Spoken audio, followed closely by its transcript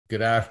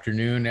Good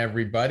afternoon,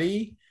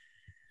 everybody,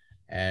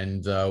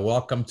 and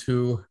welcome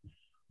to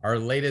our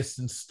latest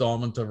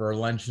installment of our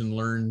Lunch and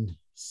Learn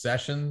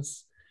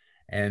sessions.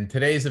 And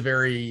today's a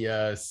very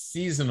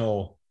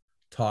seasonal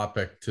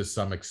topic to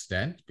some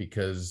extent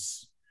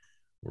because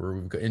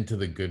we're into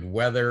the good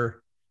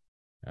weather.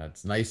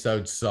 It's nice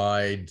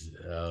outside.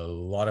 A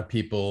lot of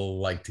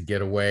people like to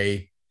get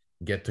away,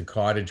 get to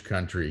cottage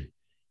country.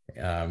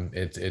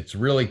 It's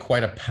really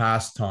quite a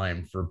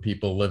pastime for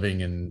people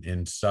living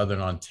in Southern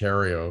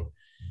Ontario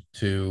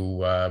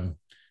to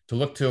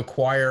look to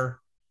acquire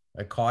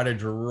a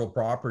cottage or rural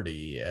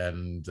property,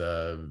 and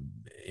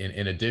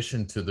in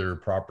addition to their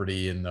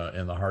property in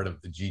the heart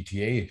of the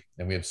GTA.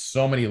 And we have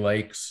so many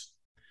lakes,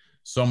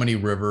 so many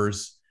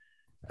rivers.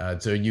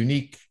 It's a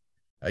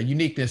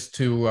uniqueness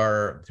to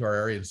our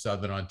area in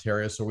Southern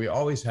Ontario. So we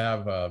always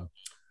have a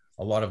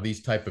lot of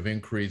these type of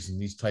inquiries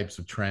and these types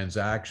of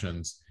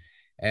transactions.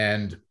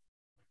 And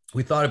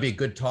we thought it'd be a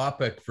good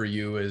topic for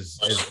you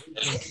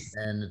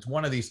and it's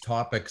one of these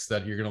topics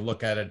that you're going to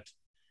look at it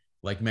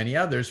like many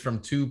others from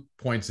 2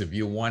 points of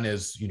view. One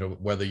is,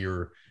 whether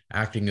you're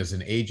acting as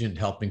an agent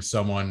helping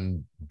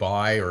someone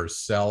buy or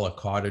sell a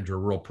cottage or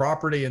rural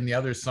property, and the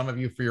other, some of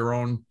you for your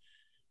own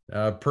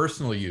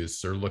personal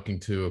use are looking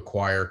to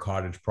acquire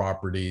cottage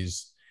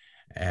properties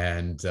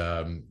and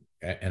are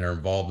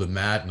involved in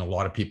that. And a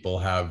lot of people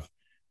have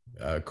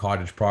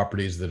cottage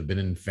properties that have been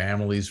in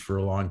families for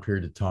a long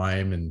period of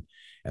time, and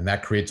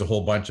that creates a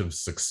whole bunch of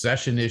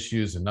succession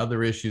issues and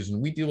other issues,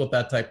 and we deal with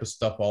that type of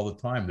stuff all the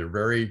time. They're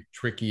very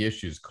tricky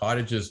issues.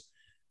 Cottages,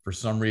 for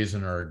some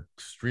reason, are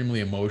extremely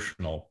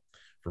emotional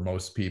for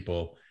most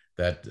people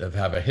that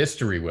have a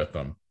history with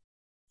them.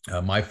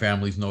 My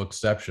family's no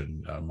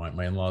exception.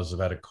 My in-laws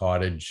have had a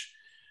cottage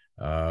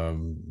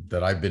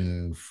that I've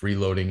been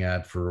freeloading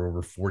at for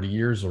over 40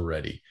 years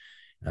already,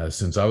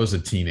 since I was a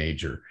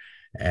teenager,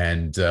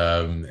 and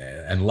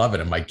love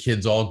it. And my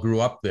kids all grew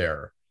up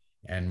there,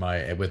 and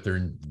with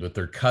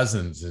their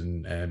cousins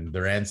and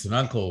their aunts and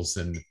uncles,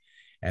 and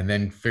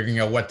then figuring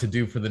out what to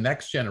do for the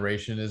next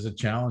generation is a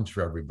challenge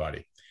for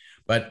everybody.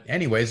 But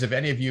anyways, if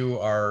any of you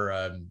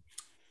are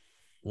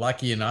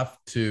lucky enough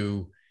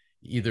to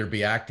either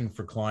be acting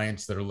for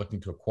clients that are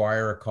looking to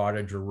acquire a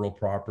cottage or rural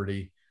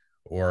property,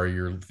 or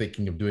you're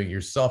thinking of doing it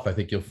yourself, I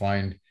think you'll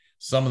find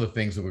some of the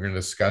things that we're going to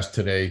discuss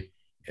today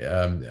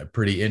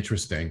pretty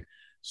interesting.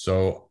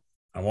 So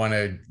I want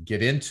to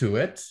get into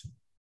it.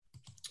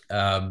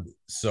 The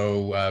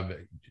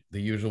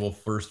usual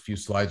first few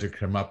slides are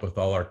come up with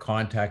all our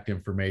contact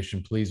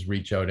information. Please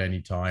reach out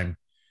anytime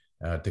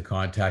to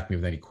contact me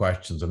with any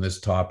questions on this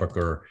topic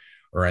or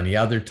any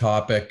other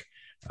topic.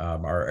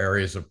 Our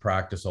areas of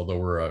practice, although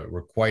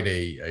we're quite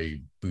a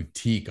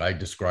boutique, I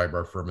describe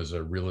our firm as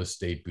a real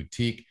estate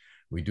boutique.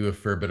 We do a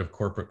fair bit of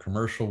corporate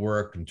commercial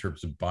work in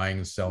terms of buying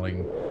and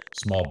selling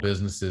small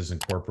businesses,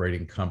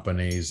 incorporating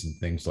companies and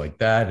things like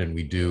that. And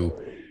we do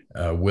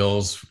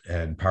wills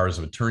and powers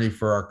of attorney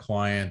for our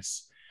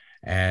clients.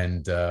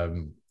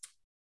 So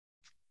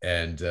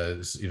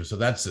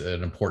that's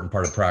an important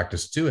part of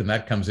practice too. And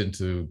that comes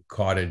into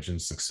cottage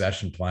and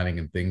succession planning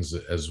and things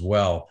as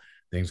well.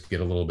 Things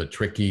get a little bit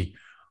tricky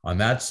on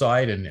that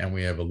side. And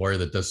we have a lawyer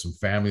that does some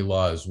family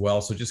law as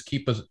well. So just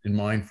keep us in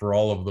mind for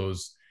all of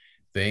those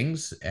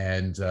things.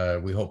 And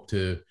we hope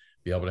to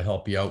be able to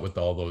help you out with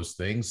all those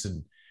things.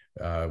 And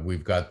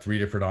we've got 3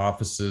 different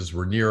offices.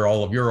 We're near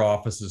all of your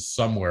offices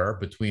somewhere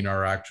between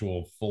our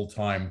actual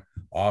full-time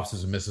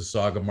offices in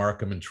Mississauga,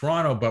 Markham, and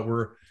Toronto, but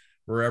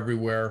we're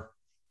everywhere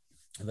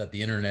that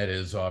the internet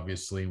is.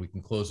 Obviously, we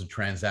can close a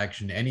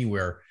transaction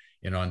anywhere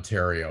in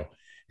Ontario.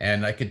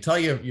 And I can tell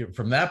you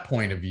from that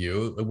point of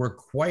view, we're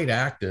quite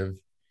active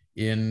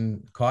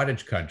in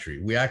cottage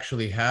country. We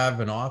actually have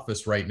an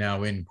office right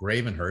now in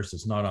Gravenhurst.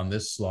 It's not on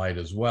this slide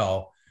as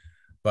well,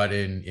 but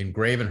in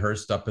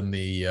Gravenhurst, up in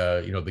the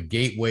the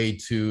gateway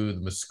to the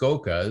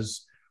Muskokas,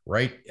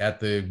 right at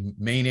the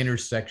main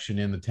intersection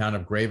in the town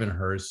of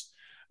Gravenhurst,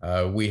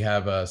 we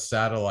have a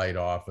satellite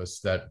office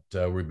that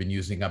we've been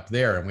using up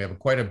there, and we have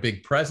quite a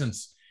big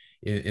presence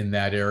in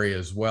that area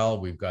as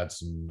well. We've got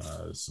some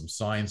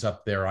signs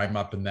up there. I'm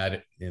up in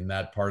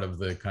that part of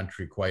the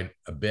country quite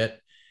a bit,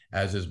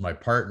 as is my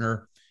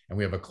partner. And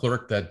we have a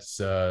clerk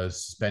that's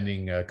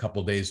spending a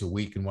couple days a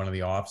week in one of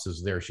the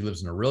offices there. She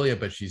lives in Aurelia,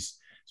 but she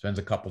spends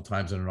a couple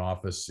times in an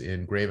office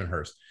in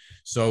Gravenhurst.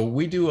 So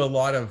we do a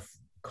lot of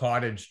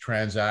cottage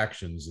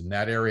transactions in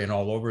that area and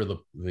all over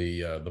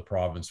the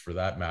province, for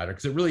that matter,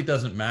 because it really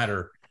doesn't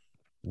matter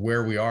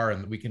where we are,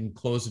 and we can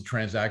close a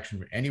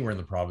transaction anywhere in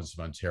the province of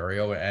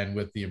Ontario. And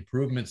with the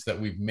improvements that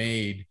we've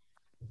made,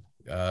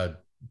 to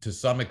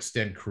some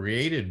extent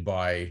created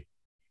by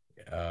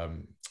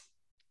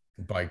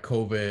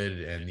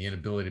COVID and the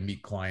inability to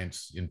meet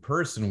clients in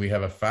person, we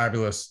have a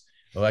fabulous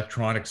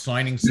electronic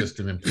signing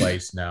system in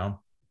place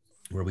now,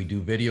 where we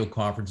do video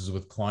conferences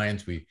with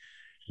clients. We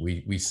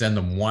send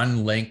them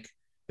one link.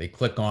 They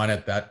click on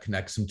it, that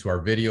connects them to our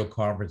video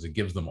conference. It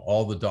gives them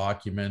all the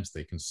documents.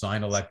 They can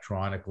sign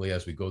electronically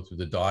as we go through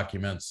the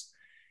documents.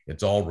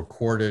 It's all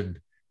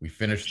recorded. We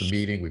finish the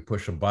meeting, we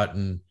push a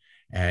button,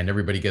 and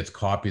everybody gets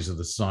copies of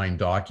the signed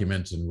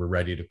documents, and we're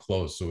ready to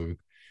close.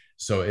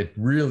 So it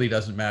really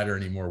doesn't matter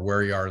anymore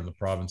where you are in the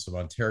province of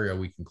Ontario.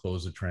 We can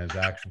close the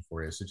transaction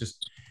for you. So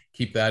just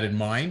keep that in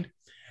mind.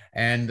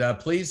 And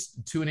please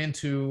tune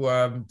into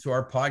to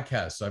our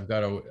podcast. I've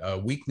got a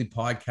weekly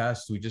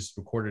podcast. We just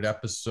recorded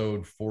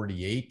episode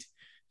 48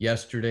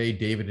 yesterday,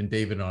 David and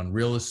David on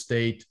real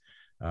estate.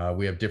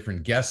 We have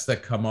different guests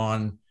that come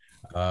on.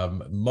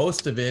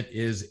 Most of it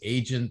is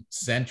agent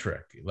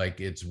centric,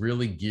 like it's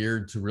really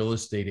geared to real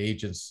estate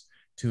agents.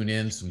 Tune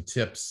in, some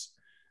tips,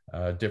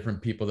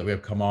 different people that we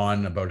have come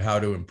on about how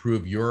to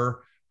improve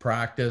your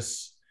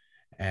practice,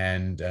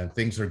 and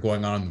things that are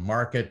going on in the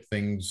market,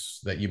 things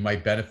that you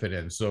might benefit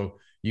in. So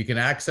you can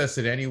access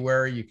it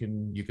anywhere. You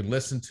can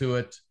listen to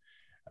it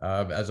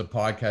as a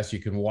podcast. You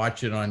can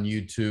watch it on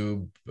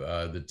YouTube.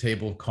 The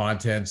table of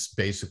contents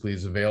basically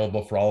is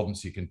available for all of them,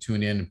 so you can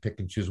tune in and pick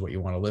and choose what you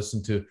want to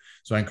listen to.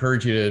 So I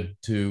encourage you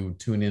to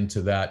tune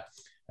into that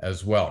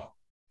as well.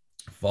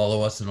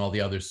 Follow us on all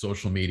the other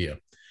social media.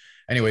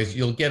 Anyways,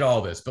 you'll get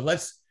all this, but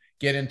let's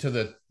get into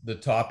the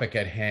topic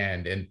at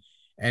hand.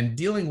 And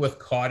dealing with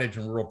cottage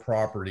and rural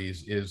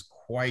properties is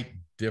quite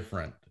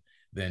different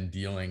than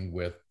dealing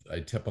with a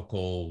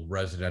typical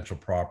residential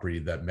property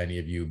that many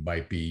of you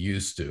might be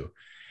used to.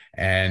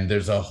 And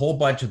there's a whole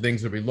bunch of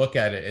things that we look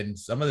at it. And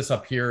some of this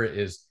up here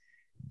is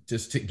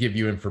just to give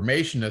you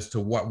information as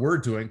to what we're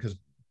doing, because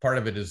part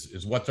of it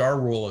is what's our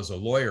role as a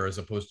lawyer as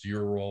opposed to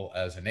your role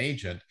as an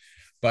agent.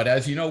 But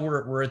as you know,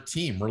 we're a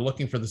team. We're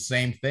looking for the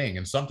same thing.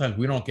 And sometimes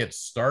we don't get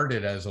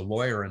started as a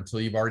lawyer until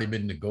you've already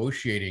been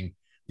negotiating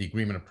the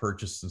agreement of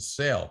purchase and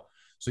sale.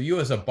 So you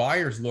as a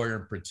buyer's lawyer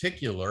in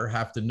particular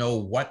have to know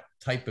what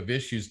type of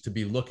issues to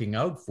be looking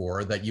out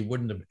for that you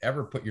wouldn't have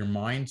ever put your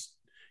mind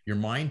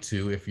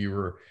to if you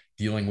were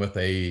dealing with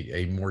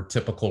a more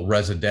typical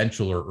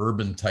residential or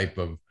urban type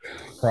of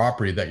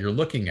property that you're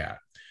looking at.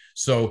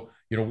 So,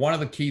 one of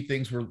the key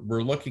things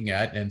we're looking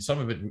at, and some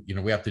of it,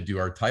 we have to do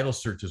our title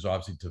searches,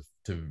 obviously,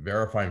 to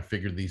verify and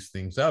figure these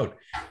things out.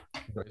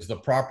 Is the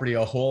property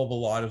a whole of the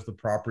lot? Is the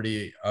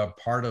property a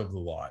part of the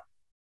lot?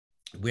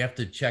 We have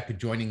to check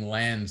adjoining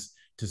lands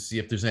to see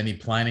if there's any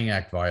Planning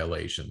Act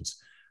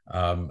violations.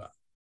 I'm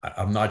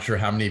not sure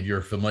how many of you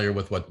are familiar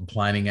with what the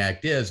Planning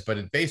Act is, but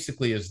it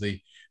basically is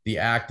the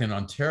act in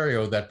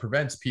Ontario that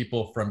prevents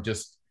people from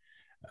just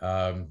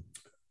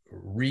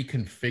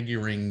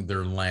reconfiguring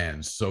their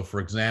lands. So for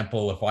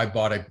example, if I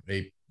bought a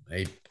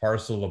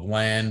parcel of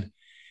land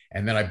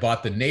and then I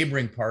bought the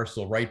neighboring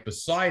parcel right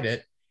beside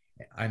it,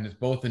 and it's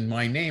both in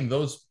my name,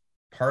 those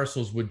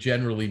parcels would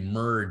generally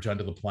merge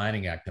under the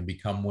Planning Act and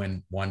become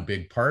one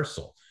big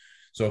parcel.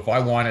 So if I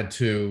wanted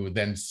to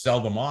then sell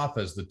them off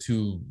as the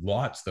two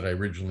lots that I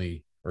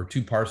originally, or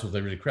two parcels I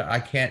really created, I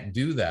can't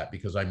do that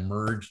because I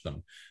merged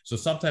them. So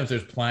sometimes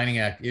there's Planning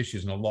Act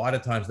issues, and a lot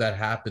of times that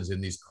happens in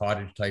these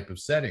cottage type of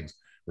settings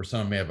where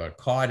someone may have a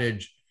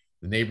cottage,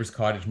 the neighbor's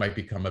cottage might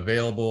become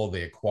available,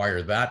 they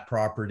acquire that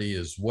property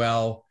as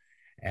well,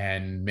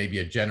 and maybe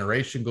a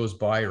generation goes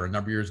by or a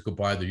number of years go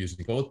by, they're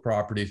using both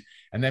properties,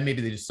 and then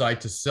maybe they decide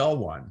to sell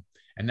one,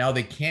 and now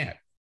they can't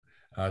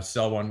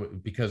sell one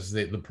because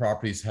the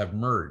properties have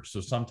merged. So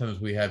sometimes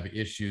we have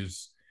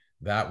issues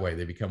that way.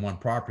 They become one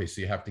property,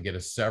 so you have to get a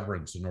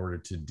severance in order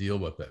to deal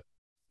with it.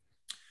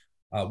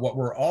 What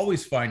we're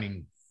always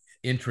finding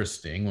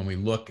interesting when we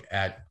look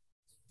at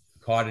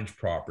cottage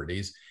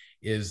properties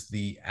is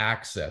the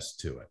access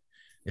to it.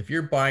 If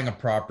you're buying a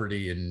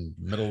property in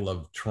middle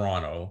of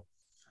Toronto,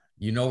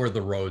 you know where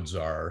the roads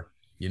are,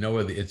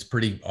 it's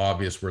pretty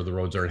obvious where the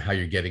roads are and how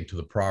you're getting to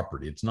the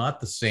property. It's not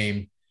the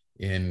same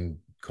in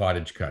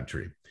cottage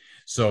country.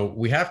 So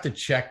we have to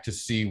check to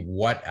see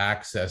what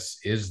access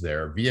is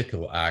there,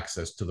 vehicle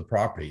access to the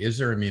property. Is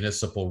there a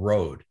municipal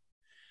road?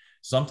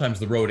 Sometimes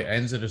the road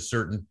ends at a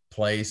certain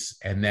place,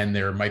 and then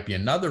there might be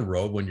another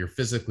road when you're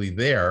physically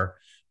there,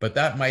 but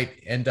that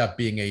might end up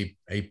being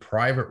a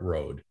private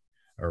road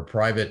or a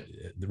private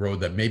road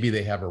that maybe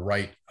they have a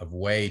right of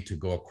way to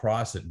go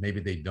across it.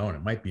 Maybe they don't.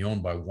 It might be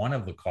owned by one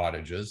of the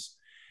cottages,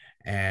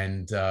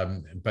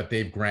 but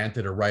they've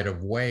granted a right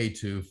of way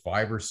to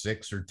 5 or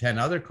 6 or 10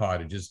 other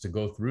cottages to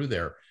go through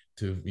there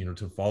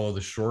to follow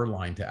the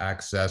shoreline to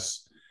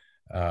access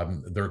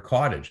their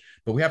cottage.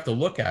 But we have to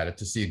look at it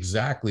to see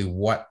exactly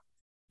what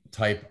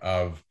type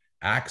of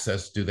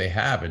access do they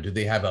have, and do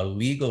they have a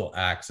legal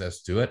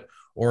access to it,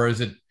 or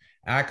is it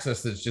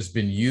access that's just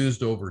been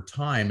used over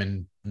time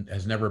and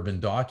has never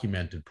been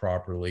documented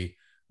properly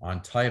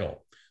on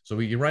title? So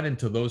you run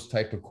into those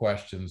type of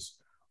questions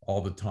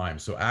all the time.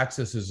 So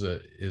access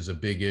is a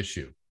big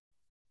issue.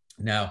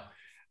 Now,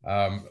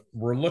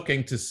 we're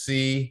looking to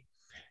see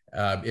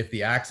if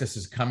the access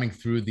is coming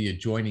through the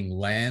adjoining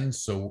land.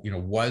 So,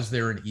 was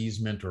there an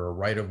easement or a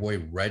right-of-way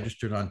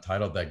registered on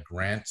title that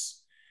grants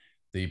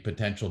the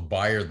potential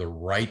buyer the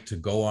right to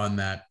go on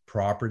that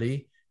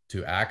property,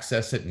 to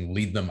access it and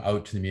lead them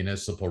out to the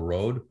municipal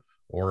road?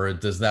 Or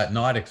does that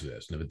not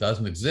exist? And if it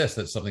doesn't exist,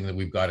 that's something that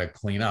we've got to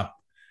clean up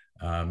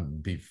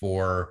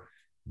before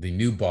the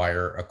new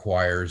buyer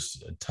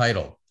acquires a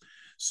title.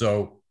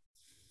 So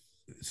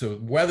so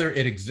whether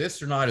it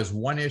exists or not is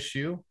one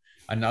issue.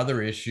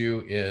 Another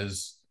issue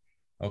is,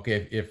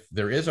 okay, if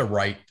there is a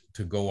right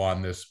to go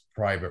on this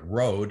private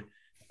road,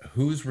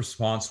 who's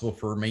responsible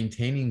for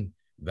maintaining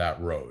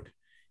that road?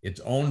 It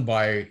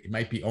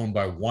might be owned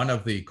by one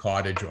of the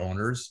cottage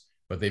owners,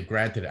 but they've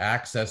granted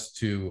access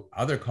to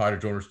other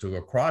cottage owners to go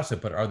across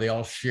it. But are they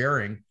all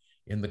sharing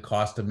in the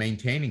cost of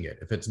maintaining it?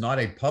 If it's not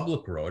a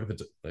public road,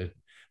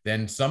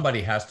 then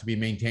somebody has to be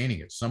maintaining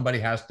it. Somebody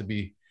has to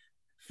be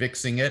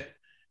fixing it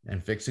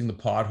and fixing the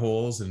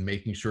potholes and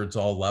making sure it's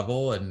all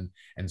level, and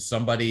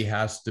somebody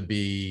has to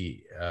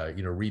be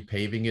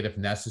repaving it if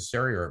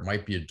necessary, or it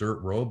might be a dirt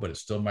road but it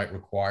still might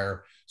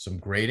require some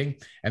grading.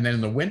 And then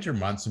in the winter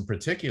months in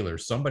particular,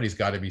 somebody's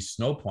got to be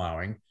snow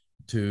plowing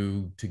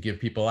to give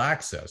people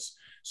access.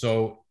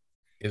 So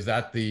is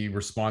that the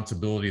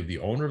responsibility of the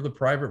owner of the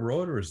private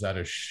road, or is that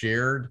a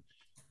shared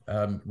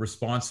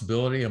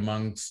responsibility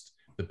amongst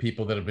the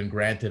people that have been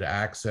granted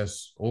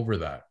access over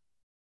that?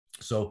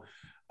 So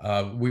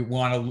we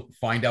want to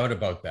find out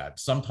about that.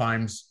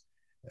 Sometimes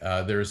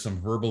there's some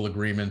verbal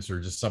agreements or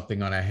just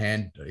something on a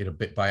hand,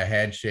 by a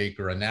handshake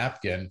or a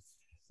napkin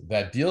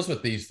that deals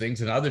with these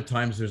things. And other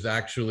times there's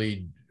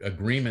actually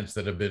agreements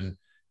that have been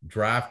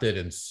drafted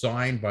and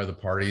signed by the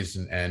parties,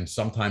 and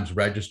sometimes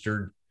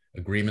registered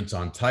agreements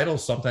on title.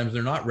 Sometimes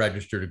they're not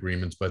registered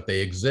agreements, but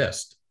they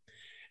exist.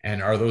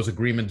 And are those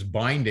agreements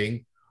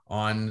binding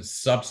on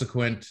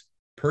subsequent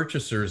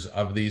purchasers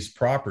of these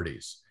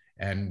properties?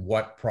 And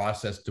what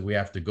process do we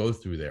have to go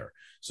through there?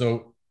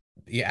 So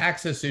the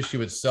access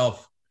issue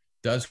itself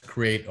does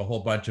create a whole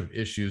bunch of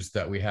issues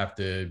that we have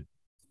to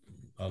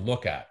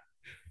look at.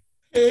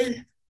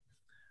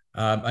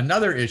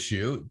 Another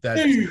issue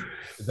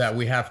that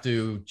we have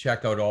to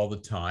check out all the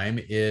time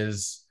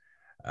is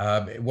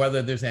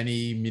whether there's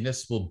any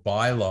municipal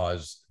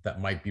bylaws that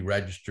might be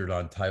registered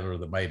on title or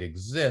that might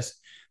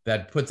exist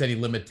that puts any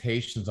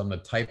limitations on the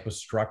type of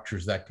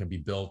structures that can be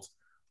built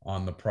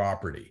on the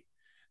property.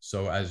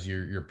 So as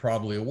you're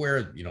probably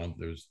aware,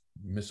 there's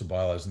municipal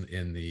bylaws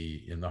in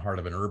the heart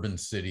of an urban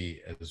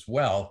city as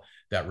well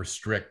that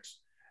restrict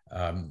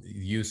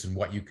use and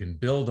what you can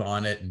build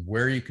on it and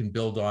where you can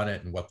build on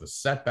it and what the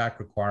setback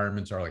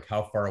requirements are, like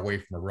how far away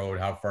from a road,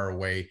 how far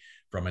away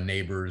from a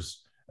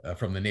neighbor's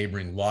from the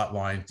neighboring lot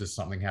lines does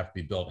something have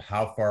to be built,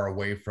 how far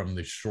away from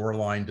the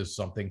shoreline does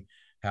something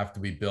have to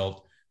be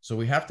built. So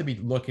we have to be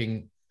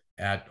looking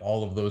at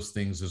all of those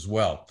things as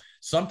well.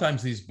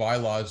 Sometimes these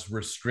bylaws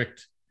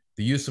restrict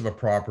the use of a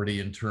property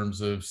in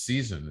terms of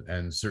season,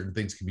 and certain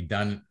things can be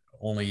done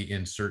only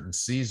in certain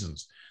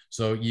seasons.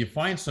 So you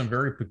find some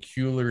very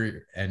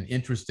peculiar and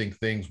interesting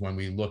things when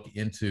we look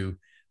into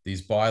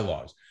these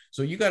bylaws.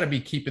 So you got to be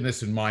keeping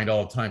this in mind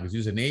all the time, because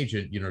as an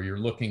agent, you're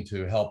looking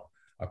to help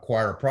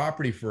acquire a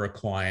property for a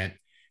client.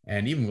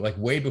 And even like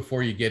way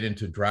before you get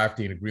into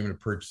drafting an agreement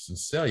of purchase and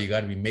sale, you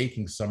got to be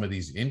making some of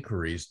these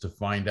inquiries to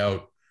find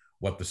out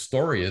what the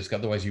story is.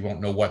 Otherwise, you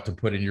won't know what to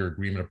put in your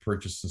agreement of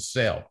purchase and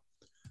sale.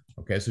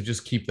 Okay, so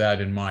just keep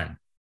that in mind.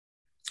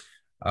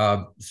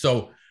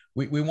 So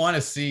we want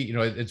to see,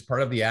 it's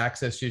part of the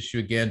access issue.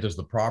 Again, does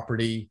the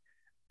property,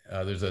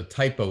 there's a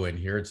typo in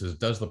here. It says,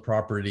 does the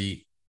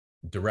property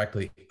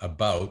directly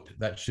about,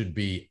 that should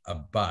be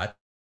abut,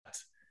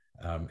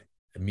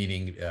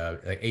 meaning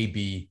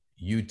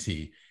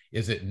A-B-U-T.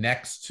 Is it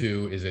next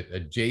to, is it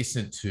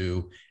adjacent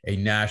to a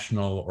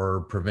national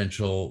or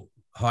provincial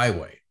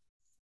highway?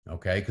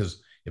 Okay,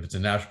 because if it's a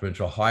national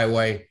provincial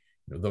highway,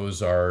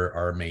 those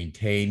are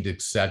maintained,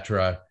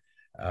 etc.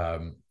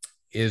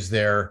 Is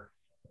there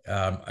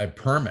a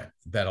permit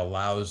that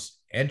allows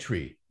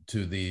entry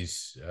to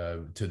these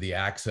to the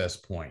access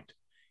point?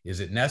 Is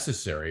it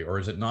necessary or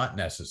is it not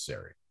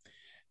necessary?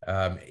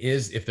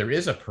 If there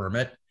is a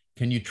permit,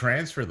 can you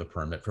transfer the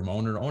permit from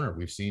owner to owner?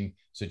 We've seen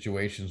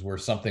situations where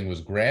something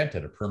was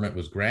granted, a permit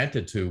was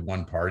granted to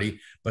one party,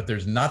 but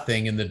there's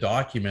nothing in the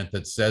document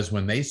that says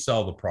when they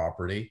sell the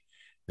property,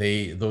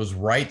 those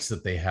rights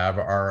that they have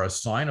are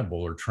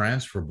assignable or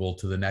transferable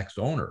to the next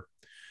owner.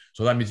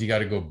 So that means you got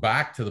to go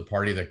back to the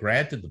party that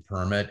granted the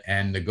permit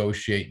and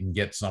negotiate and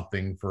get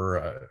something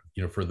for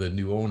for the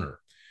new owner.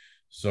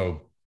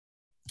 So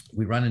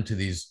we run into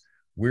these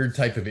weird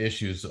type of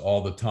issues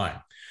all the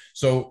time.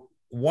 So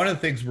one of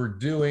the things we're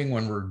doing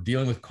when we're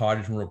dealing with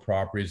cottage and rural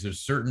properties, there's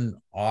certain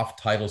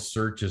off-title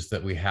searches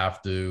that we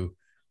have to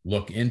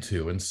look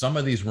into, and some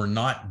of these we're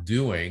not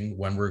doing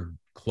when we're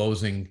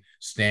closing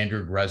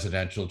standard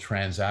residential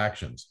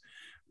transactions.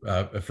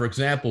 For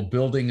example,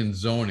 building and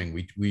zoning,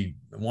 we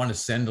want to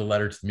send a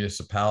letter to the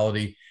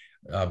municipality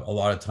a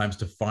lot of times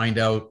to find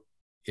out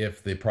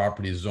if the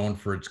property is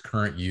zoned for its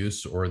current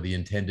use or the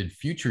intended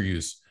future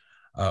use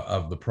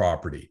of the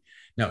property.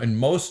 Now, in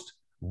most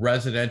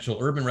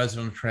urban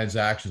residential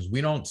transactions,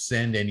 we don't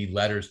send any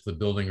letters to the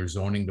building or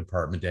zoning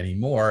department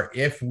anymore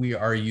if we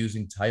are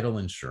using title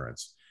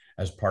insurance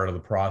as part of the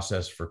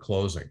process for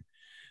closing.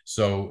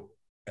 So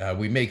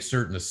we make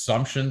certain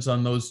assumptions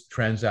on those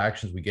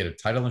transactions. We get a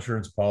title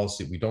insurance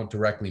policy. We don't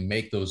directly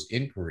make those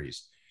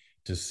inquiries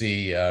to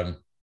see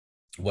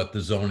what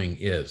the zoning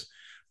is.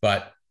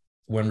 But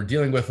when we're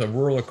dealing with a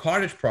rural or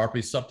cottage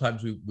property,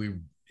 sometimes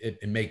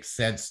it makes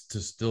sense to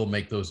still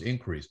make those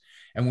inquiries.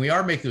 And we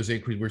are making those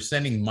inquiries. We're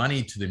sending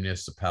money to the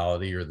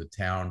municipality or the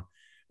town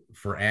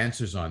for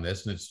answers on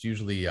this, and it's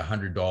usually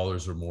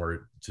 $100 or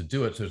more to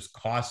do it. So there's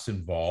costs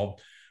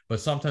involved,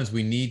 but sometimes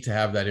we need to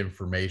have that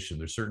information.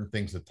 There's certain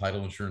things that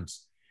title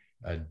insurance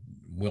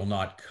will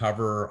not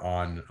cover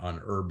on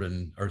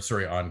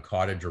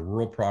cottage or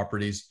rural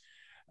properties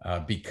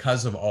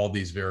because of all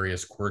these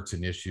various quirks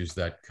and issues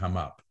that come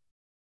up.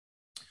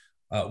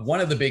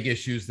 One of the big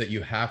issues that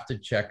you have to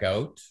check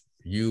out,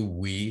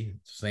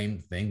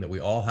 same thing that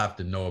we all have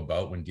to know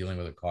about when dealing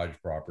with a cottage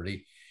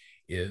property,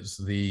 is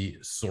the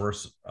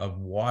source of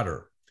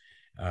water.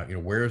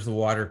 Where is the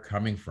water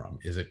coming from?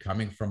 Is it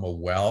coming from a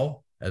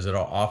well, as it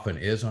often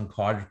is on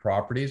cottage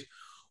properties?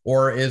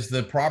 Or is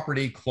the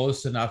property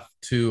close enough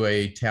to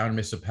a town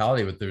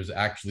municipality that there's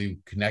actually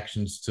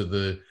connections to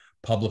the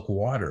public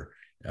water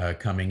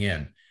coming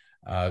in?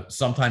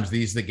 Sometimes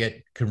these that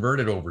get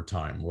converted over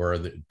time, where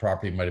the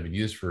property might have been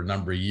used for a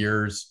number of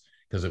years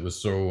because it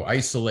was so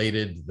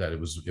isolated that it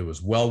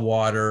was well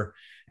water,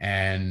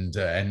 and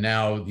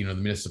now the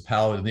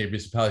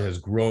municipality has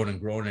grown and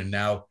grown, and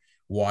now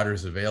water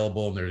is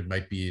available, and there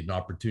might be an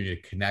opportunity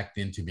to connect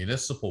into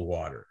municipal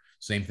water.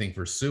 Same thing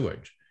for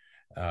sewage.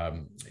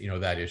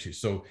 That issue.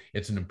 So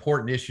it's an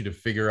important issue to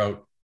figure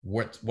out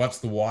what's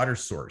the water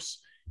source.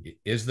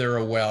 Is there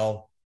a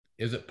well?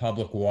 Is it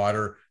public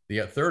water?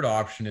 The third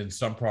option in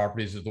some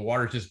properties is the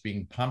water just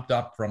being pumped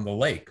up from the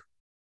lake.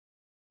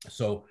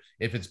 So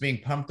if it's being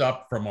pumped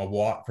up from a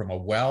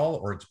well,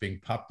 or it's being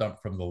pumped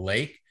up from the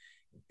lake,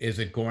 is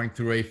it going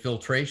through a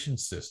filtration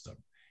system?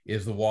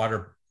 Is the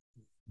water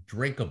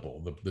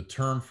drinkable? The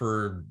term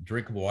for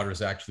drinkable water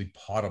is actually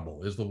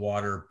potable. Is the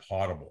water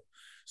potable?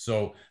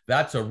 So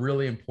that's a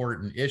really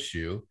important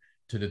issue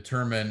to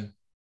determine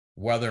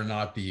whether or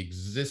not the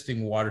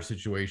existing water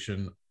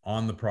situation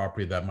on the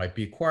property that might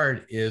be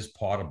acquired is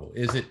potable.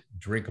 Is it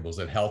drinkable? Is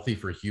it healthy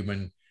for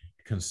human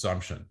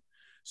consumption?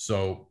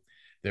 So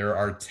there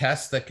are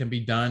tests that can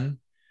be done.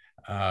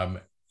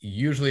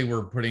 Usually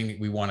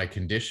we want a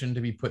condition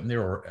to be put in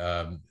there,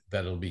 or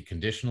that it'll be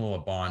conditional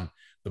upon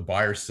the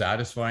buyer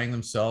satisfying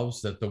themselves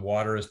that the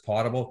water is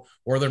potable,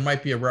 or there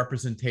might be a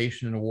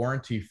representation and a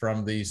warranty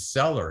from the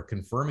seller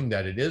confirming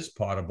that it is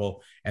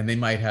potable, and they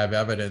might have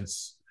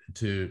evidence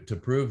to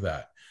prove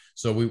that.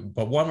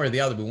 But one way or the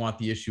other, we want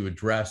the issue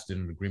addressed in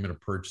an agreement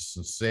of purchase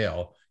and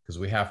sale, because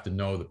we have to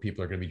know that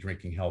people are going to be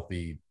drinking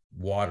healthy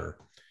water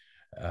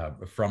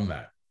from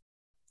that.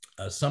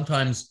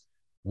 Sometimes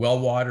well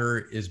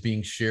water is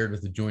being shared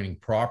with adjoining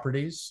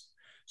properties.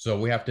 So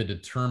we have to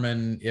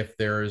determine if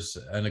there's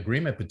an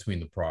agreement between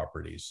the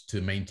properties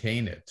to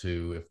maintain it,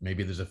 if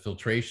maybe there's a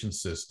filtration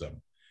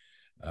system,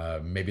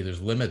 maybe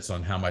there's limits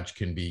on how much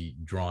can be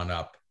drawn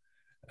up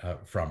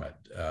from it.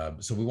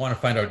 So we want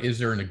to find out, is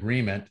there an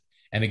agreement?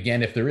 And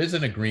again, if there is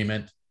an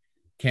agreement,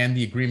 can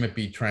the agreement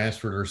be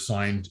transferred or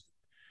signed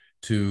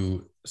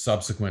to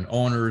subsequent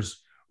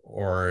owners,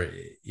 or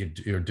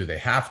do they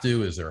have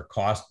to? Is there a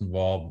cost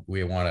involved?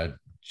 We want to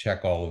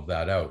check all of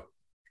that out.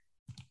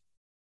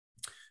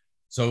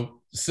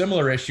 So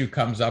similar issue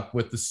comes up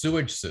with the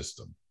sewage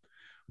system.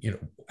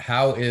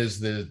 How is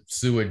the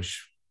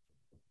sewage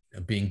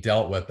being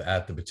dealt with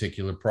at the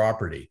particular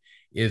property?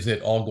 Is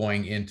it all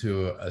going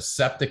into a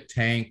septic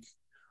tank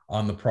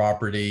on the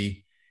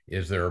property?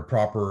 Is there a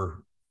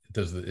proper,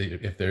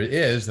 if there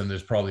is, then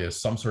there's probably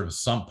some sort of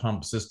sump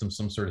pump system,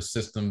 some sort of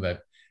system that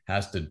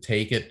has to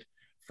take it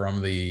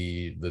from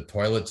the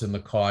toilets in the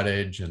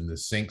cottage and the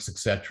sinks,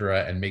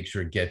 etc., and make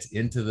sure it gets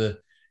into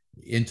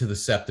the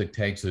septic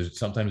tanks.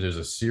 Sometimes there's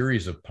a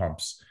series of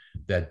pumps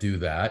that do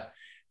that.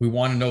 We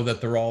want to know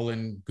that they're all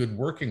in good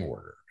working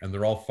order and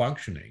they're all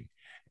functioning,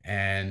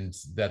 and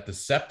that the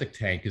septic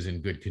tank is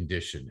in good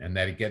condition, and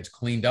that it gets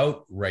cleaned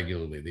out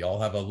regularly. They all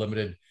have a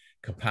limited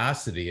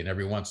capacity, and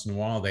every once in a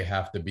while they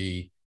have to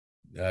be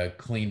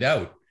cleaned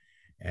out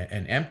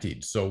and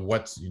emptied. So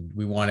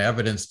we want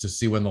evidence to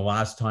see when the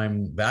last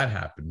time that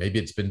happened. Maybe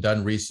it's been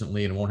done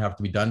recently and it won't have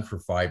to be done for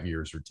 5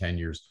 years or 10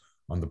 years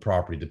on the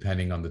property,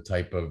 depending on the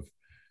type of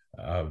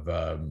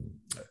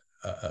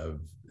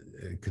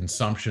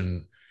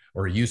consumption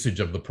or usage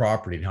of the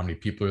property and how many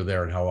people are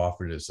there and how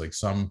often it is. Like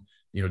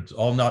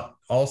not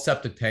all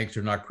septic tanks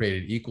are not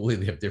created equally.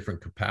 They have different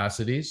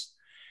capacities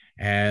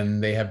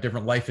and they have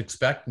different life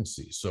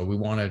expectancies. So we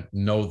want to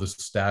know the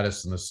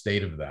status and the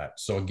state of that.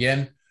 So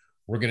again,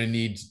 we're going to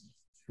need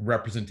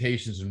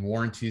representations and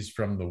warranties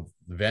from the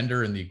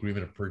vendor in the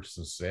agreement of purchase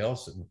and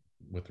sales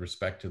with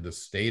respect to the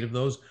state of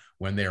those,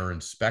 when they were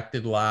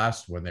inspected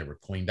last, when they were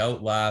cleaned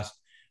out last,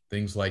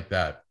 things like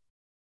that.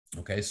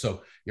 Okay,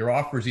 so your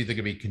offer is either going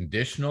to be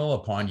conditional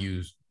upon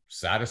you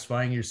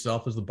satisfying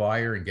yourself as the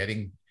buyer and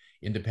getting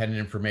independent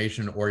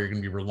information, or you're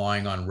going to be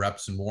relying on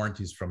reps and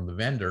warranties from the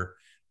vendor.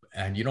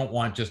 And you don't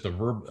want just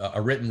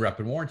a written rep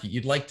and warranty.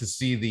 You'd like to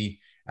see the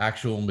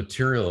actual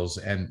materials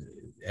and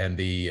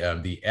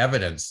the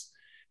evidence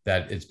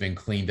that it's been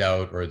cleaned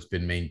out or it's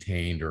been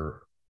maintained,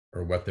 or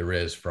what there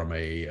is from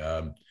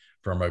a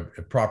from a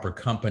proper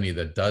company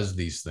that does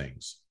these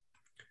things.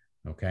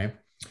 Okay.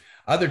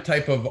 Other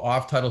type of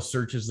off-title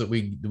searches that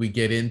we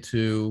get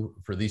into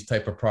for these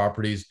type of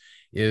properties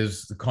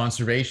is the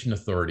conservation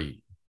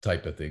authority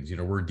type of things.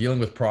 We're dealing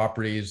with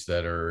properties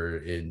that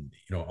are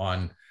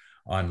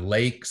on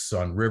lakes,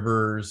 on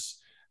rivers.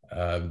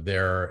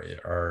 There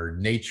are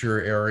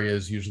nature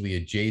areas usually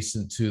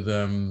adjacent to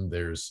them.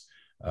 There's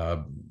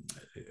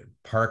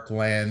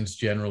parklands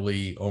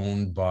generally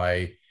owned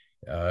by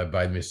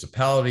the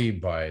municipality,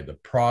 by the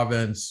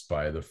province,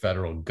 by the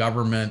federal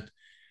government.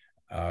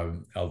 A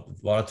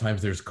lot of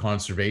times there's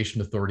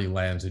conservation authority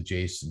lands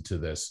adjacent to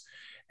this.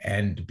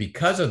 And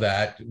because of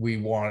that,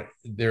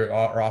 there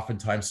are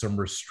oftentimes some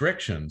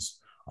restrictions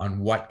on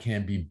what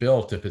can be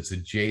built if it's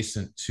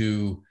adjacent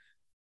to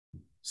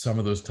some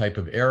of those type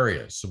of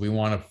areas. So we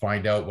want to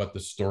find out what the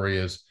story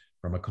is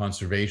from a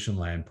conservation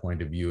land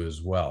point of view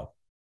as well.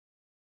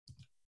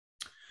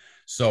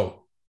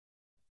 So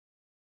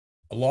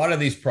a lot of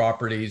these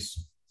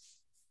properties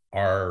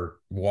are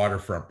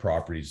waterfront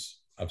properties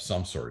of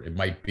some sort. It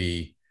might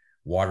be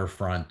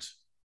waterfront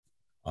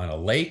on a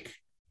lake.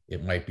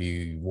 It might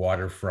be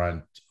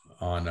waterfront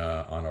on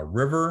a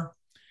river.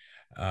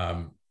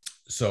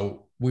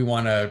 So we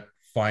want to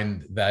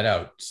find that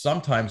out.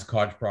 Sometimes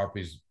cottage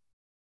properties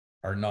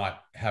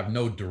have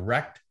no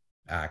direct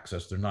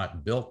access. They're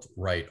not built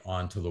right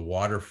onto the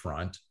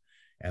waterfront,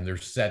 and they're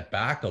set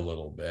back a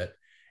little bit.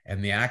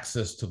 And the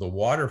access to the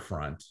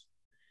waterfront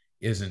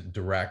isn't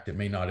direct. It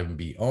may not even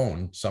be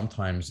owned.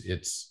 Sometimes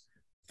it's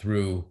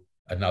through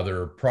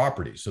another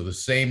property. So the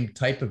same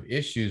type of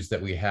issues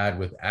that we had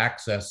with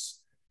access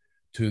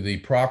to the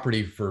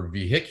property for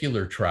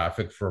vehicular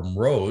traffic from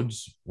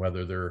roads,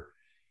 whether they're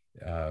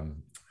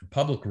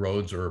public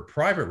roads or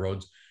private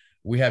roads,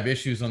 we have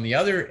issues on the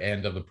other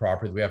end of the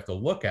property we have to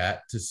look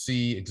at to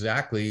see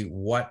exactly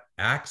what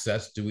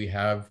access do we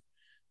have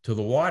to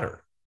the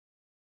water.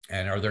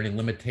 And are there any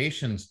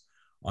limitations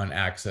on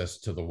access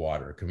to the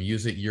water? Can we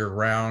use it year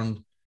round?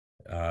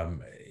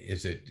 Can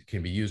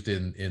be used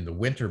in the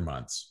winter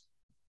months?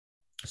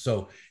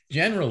 So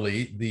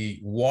generally the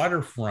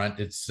waterfront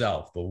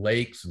itself, the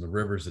lakes and the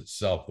rivers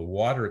itself, the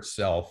water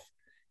itself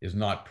is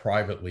not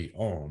privately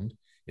owned.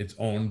 It's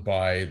owned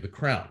by the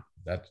Crown.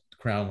 That's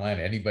Crown land.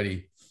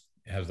 Anybody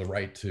has the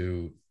right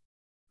to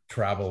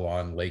travel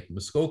on Lake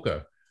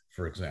Muskoka,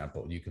 for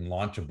example. You can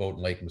launch a boat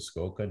in Lake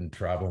Muskoka and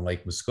travel in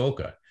Lake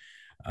Muskoka.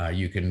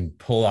 You can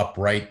pull up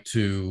right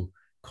to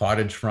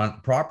cottage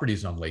front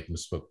properties on Lake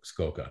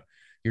Muskoka.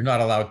 You're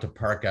not allowed to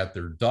park at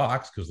their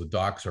docks because the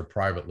docks are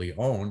privately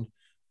owned,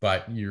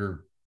 but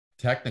you're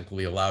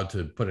technically allowed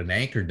to put an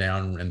anchor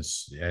down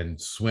and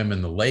swim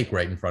in the lake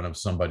right in front of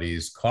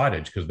somebody's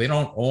cottage because they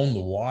don't own the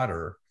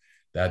water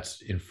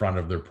that's in front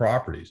of their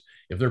properties.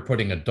 If they're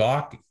putting a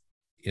dock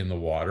in the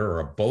water or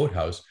a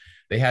boathouse,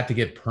 they had to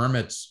get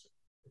permits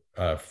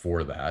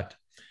for that,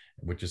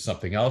 which is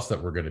something else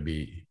that we're going to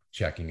be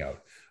checking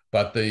out.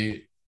 But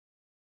the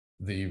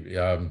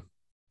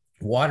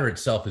water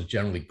itself is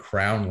generally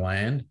Crown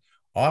land.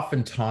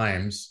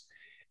 Oftentimes,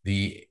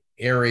 the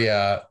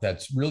area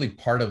that's really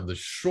part of the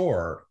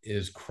shore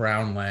is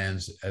Crown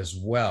lands as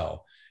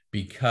well,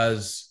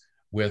 because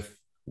with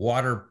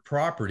water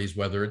properties,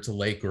 whether it's a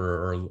lake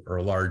or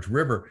a large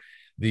river,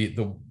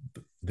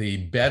 the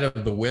bed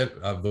of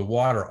the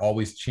water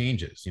always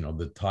changes.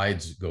 The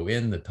tides go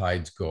in, the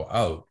tides go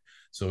out.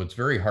 So it's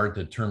very hard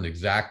to determine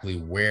exactly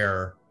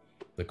where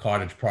the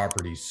cottage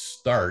property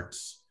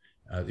starts.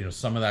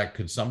 Some of that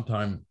could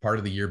sometime part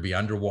of the year be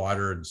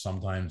underwater and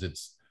sometimes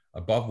it's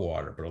above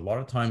water. But a lot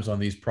of times on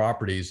these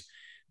properties,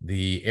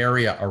 the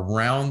area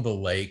around the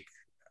lake,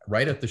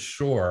 right at the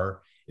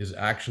shore, is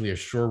actually a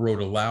shore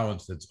road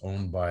allowance that's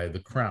owned by the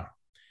Crown.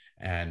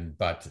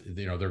 But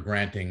they're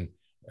granting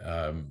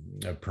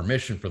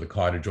permission for the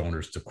cottage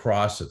owners to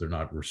cross it. They're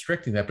not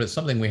restricting that, but it's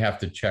something we have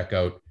to check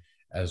out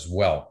as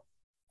well.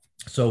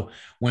 So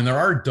when there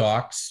are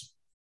docks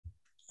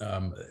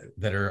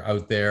that are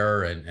out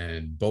there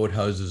and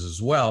boathouses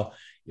as well,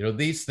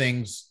 these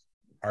things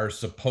are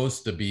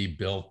supposed to be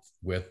built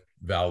with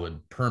valid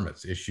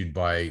permits issued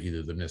by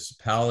either the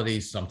municipality,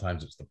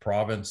 sometimes it's the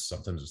province,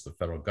 sometimes it's the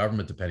federal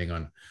government, depending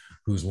on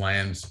whose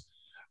lands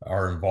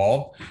are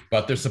involved.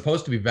 But there's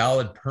supposed to be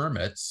valid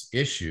permits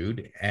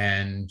issued,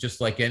 and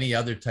just like any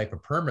other type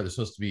of permit, they're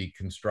supposed to be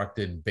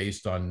constructed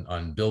based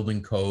on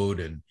building code,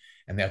 and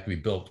they have to be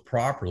built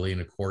properly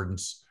in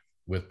accordance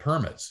with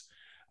permits.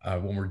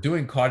 When we're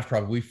doing cottage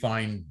property, we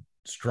find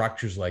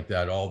structures like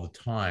that all the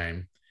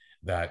time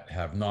that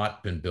have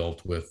not been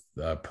built with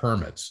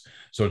permits.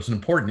 So it's an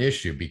important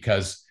issue,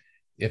 because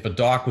if a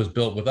dock was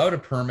built without a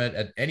permit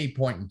at any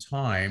point in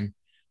time,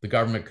 the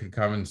government could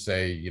come and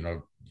say,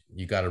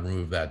 you got to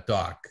remove that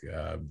dock.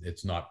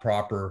 It's not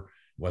proper,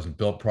 wasn't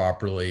built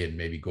properly, and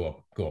maybe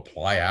go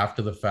apply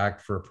after the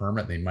fact for a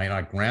permit. They might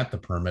not grant the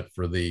permit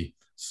for the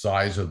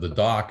size of the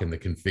dock and the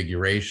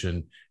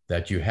configuration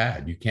that you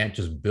had. You can't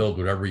just build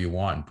whatever you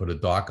want and put a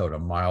dock out a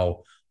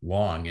mile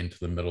long into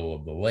the middle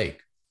of the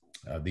lake.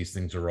 These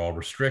things are all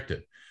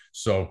restricted.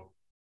 So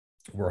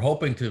we're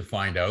hoping to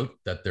find out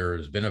that there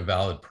has been a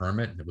valid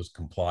permit and it was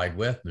complied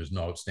with. There's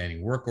no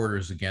outstanding work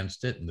orders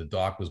against it, and the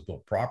dock was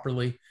built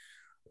properly,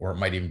 or it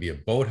might even be a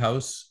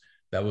boathouse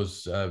that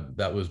was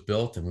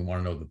built, and we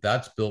want to know that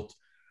that's built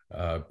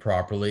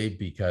properly,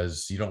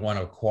 because you don't want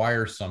to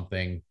acquire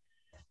something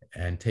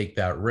and take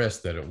that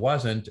risk that it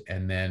wasn't,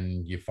 and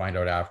then you find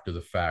out after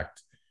the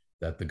fact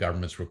that the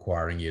government's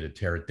requiring you to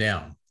tear it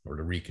down or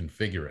to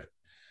reconfigure it.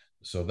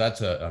 So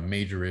that's a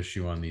major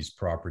issue on these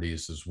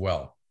properties as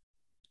well.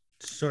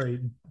 Sorry,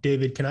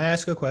 David, can I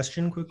ask a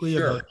question quickly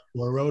about Sure.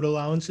 shore road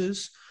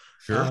allowances?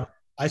 Sure.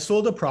 I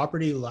sold a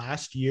property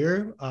last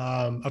year,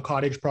 a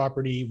cottage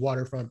property,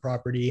 waterfront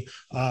property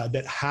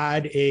that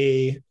had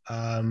a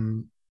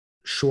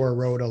shore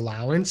road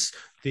allowance.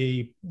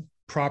 The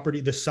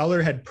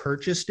seller had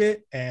purchased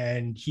it,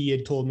 and he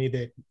had told me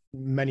that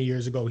many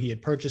years ago he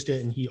had purchased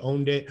it and he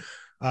owned it.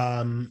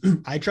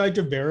 I tried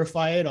to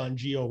verify it on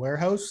Geo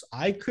Warehouse.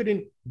 I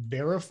couldn't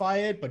verify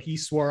it, but he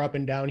swore up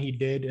and down he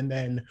did. And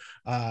then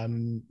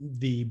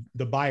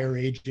the buyer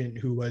agent,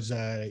 who was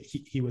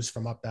he was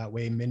from up that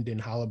way, Minden,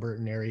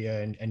 Halliburton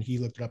area, and he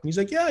looked it up and he's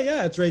like,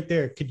 yeah, it's right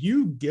there. Could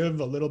you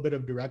give a little bit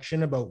of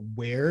direction about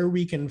where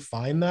we can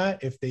find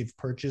that if they've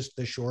purchased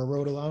the shore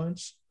road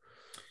allowance?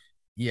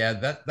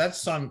 Yeah,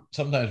 that's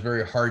sometimes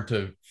very hard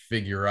to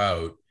figure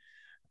out.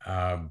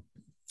 Um,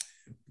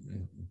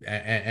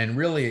 and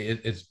really,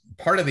 it's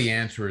part of the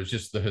answer is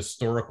just the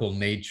historical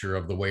nature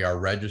of the way our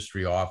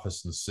registry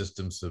office and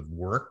systems have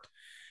worked.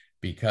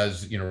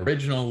 Because,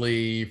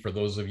 originally, for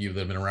those of you that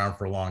have been around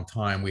for a long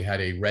time, we had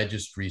a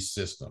registry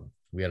system.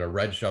 We had a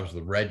registry office.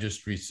 The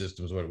registry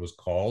system is what it was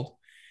called.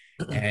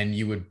 And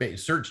you would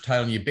search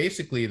title, and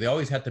they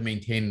always had to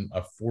maintain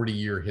a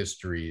 40-year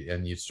history,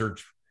 and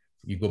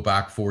you go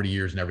back 40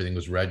 years and everything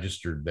was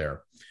registered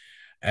there.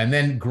 And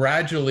then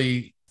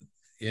gradually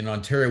in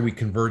Ontario, we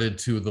converted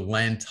to the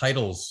land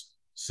titles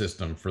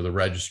system for the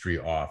registry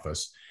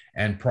office,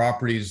 and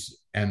properties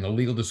and the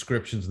legal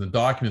descriptions and the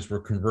documents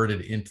were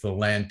converted into the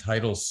land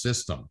titles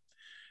system,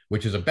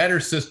 which is a better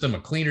system,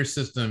 a cleaner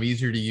system,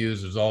 easier to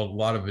use. There's a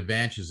lot of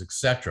advantages,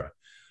 etc.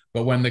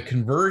 But when the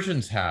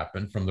conversions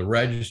happen from the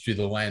registry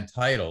to the land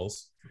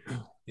titles,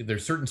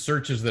 there's certain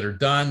searches that are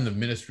done. The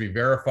ministry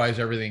verifies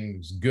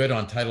everything's good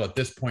on title at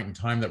this point in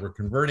time that we're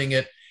converting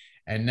it.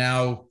 And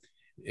now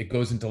it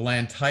goes into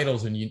land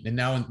titles. And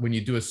now when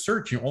you do a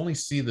search, you only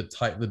see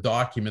the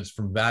documents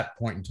from that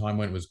point in time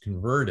when it was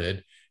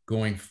converted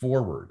going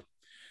forward.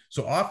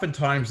 So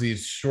oftentimes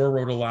these shore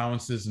road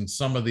allowances and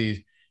some of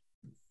the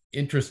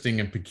interesting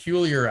and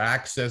peculiar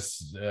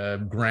access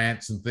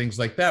grants and things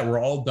like that were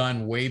all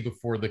done way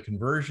before the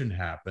conversion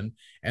happened.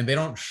 And they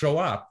don't show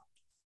up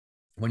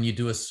when you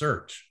do a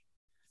search,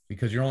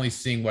 because you're only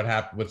seeing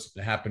what's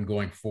happened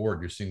going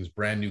forward. You're seeing this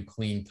brand new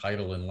clean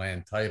title in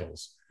land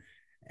titles.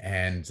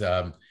 And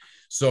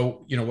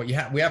so, what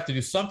we have to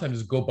do sometimes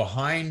is go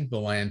behind the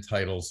land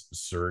titles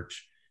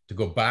search to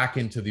go back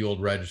into the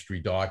old registry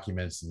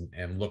documents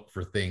and look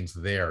for things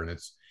there. And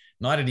it's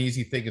not an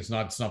easy thing. It's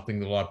not something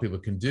that a lot of people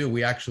can do.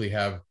 We actually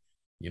have,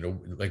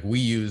 like we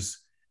use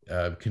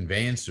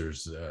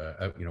conveyancers,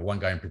 one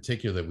guy in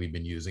particular that we've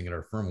been using at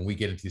our firm. When we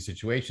get into these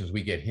situations,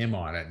 we get him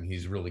on it, and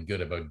he's really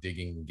good about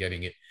digging and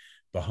getting it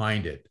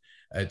behind it.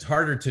 It's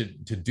harder to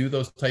do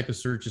those type of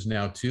searches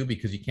now too,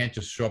 because you can't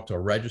just show up to a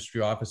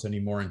registry office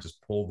anymore and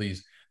just pull the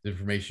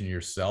information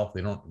yourself.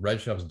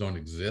 Registry offices don't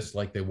exist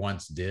like they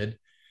once did.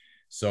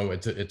 So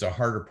it's a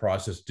harder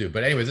process to do.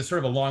 But anyways, it's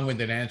sort of a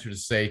long-winded answer to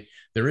say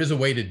there is a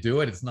way to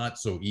do it. It's not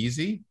so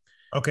easy.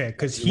 Okay,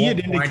 because he had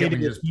indicated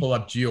when you just pull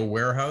up Geo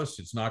Warehouse,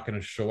 it's not going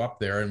to show up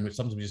there, and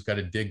sometimes we just got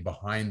to dig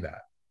behind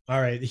that.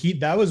 All right.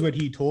 That was what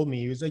he told me.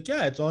 He was like,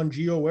 yeah, it's on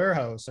Geo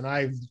Warehouse. And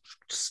I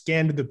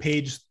scanned the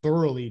page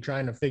thoroughly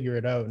trying to figure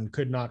it out and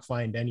could not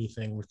find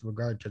anything with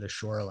regard to the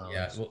shore allowance.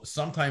 Yeah. Well,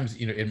 sometimes,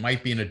 it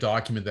might be in a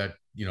document that,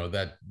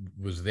 that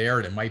was there,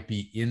 and it might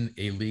be in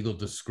a legal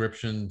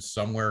description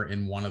somewhere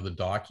in one of the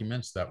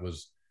documents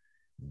that's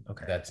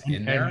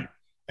in there.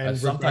 And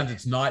sometimes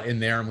it's not in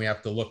there, and we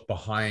have to look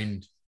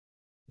behind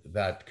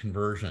that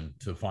conversion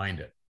to find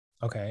it.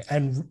 Okay.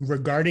 And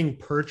regarding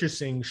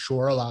purchasing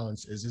shore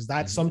allowances, is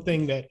that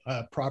something that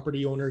a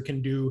property owner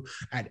can do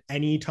at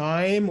any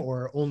time,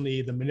 or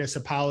only the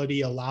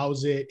municipality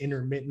allows it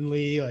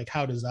intermittently? Like,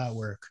 how does that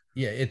work?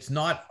 Yeah, it's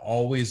not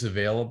always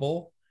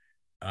available,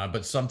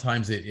 but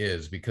sometimes it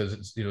is, because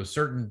it's,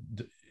 certain,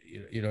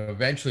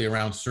 eventually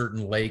around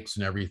certain lakes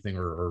and everything,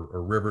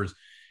 or rivers,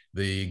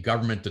 the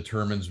government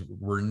determines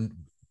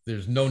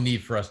there's no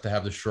need for us to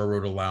have the shore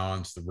road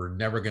allowance, that we're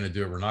never going to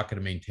do it. We're not going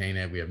to maintain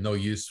it. We have no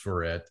use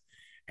for it.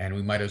 And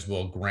we might as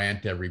well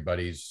grant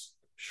everybody's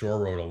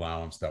shore road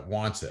allowance that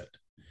wants it.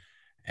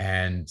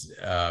 And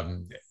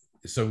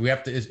so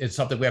it's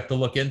something we have to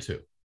look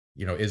into.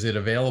 Is it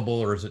available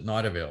or is it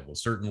not available?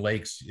 Certain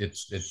lakes,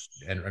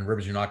 and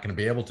rivers, you're not going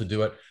to be able to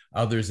do it.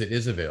 Others, it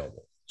is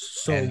available.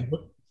 So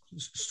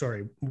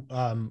sorry.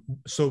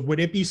 So would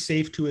it be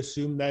safe to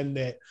assume then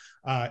that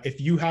if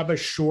you have a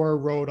shore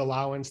road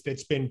allowance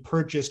that's been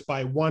purchased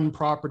by one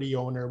property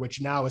owner,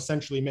 which now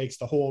essentially makes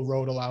the whole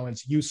road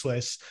allowance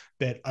useless,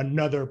 that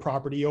another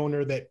property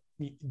owner that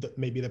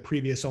maybe the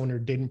previous owner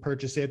didn't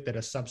purchase it, that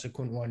a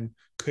subsequent one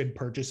could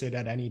purchase it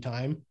at any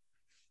time?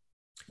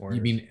 Or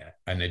You mean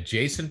an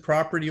adjacent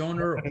property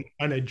owner?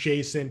 an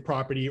adjacent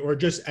property, or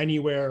just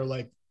anywhere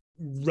like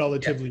Yeah.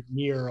 relatively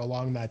near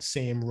along that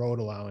same road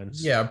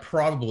allowance? Yeah,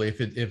 probably.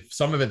 If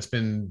some of it's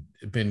been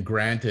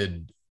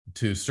granted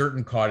to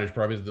certain cottage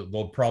properties,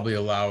 they'll probably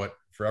allow it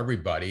for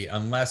everybody,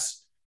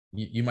 unless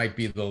you might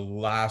be the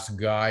last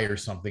guy or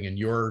something, and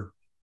your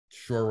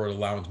shore road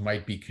allowance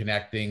might be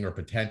connecting or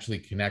potentially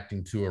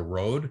connecting to a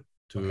road,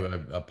 to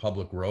a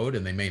public road,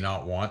 and they may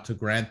not want to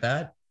grant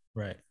that.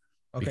 Right.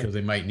 Okay. Because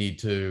they might need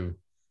to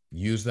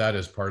use that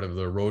as part of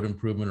the road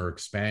improvement or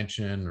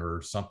expansion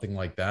or something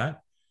like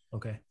that.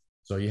 Okay.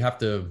 So you have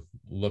to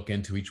look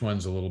into each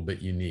one's a little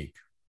bit unique.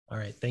 All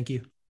right. Thank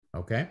you.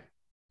 Okay.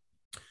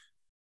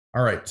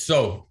 All right.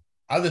 So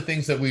other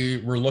things that we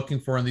were looking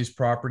for in these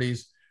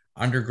properties: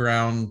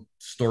 underground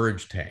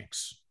storage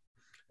tanks.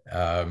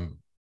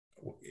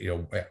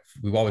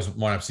 We always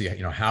want to see,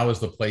 how is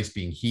the place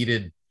being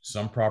heated?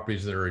 Some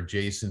properties that are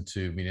adjacent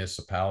to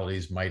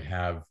municipalities might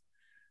have,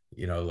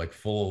 like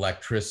full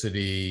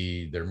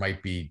electricity. There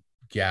might be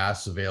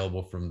gas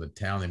available from the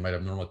town. They might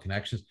have normal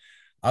connections.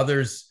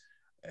 Others,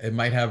 it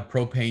might have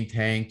propane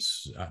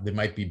tanks. They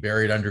might be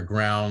buried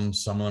underground.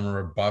 Some of them are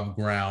above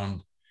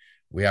ground.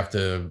 We have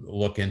to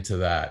look into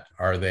that.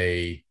 Are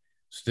they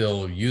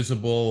still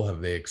usable?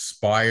 Have they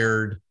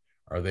expired?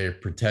 Are there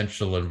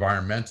potential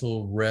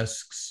environmental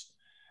risks?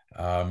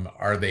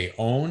 Are they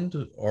owned,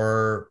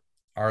 or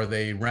are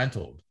they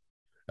rentals?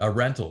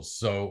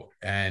 So,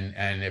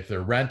 and if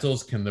they're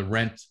rentals, can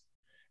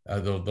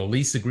the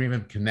lease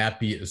agreement, can that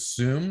be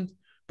assumed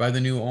by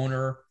the new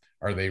owner?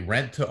 Are they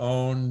rent to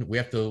own? We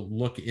have to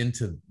look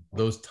into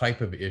those type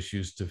of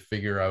issues to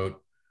figure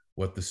out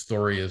what the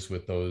story is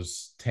with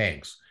those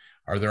tanks.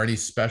 Are there any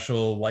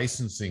special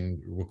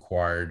licensing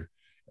required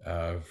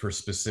for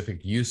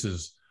specific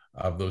uses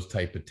of those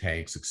type of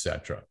tanks,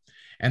 etc.?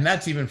 And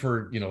that's even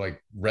for,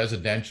 like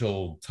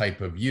residential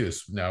type of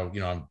use.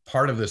 Now,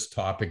 part of this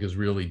topic is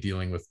really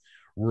dealing with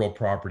rural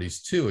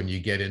properties too. And you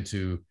get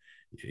into,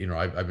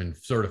 I've been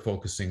sort of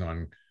focusing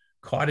on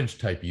cottage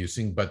type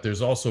using, but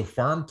there's also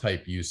farm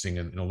type using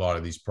in a lot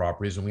of these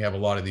properties. And we have a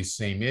lot of these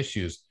same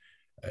issues,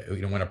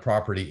 when a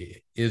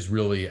property is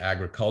really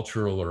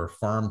agricultural or a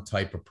farm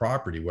type of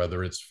property,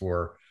 whether it's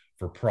for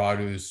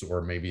produce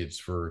or maybe it's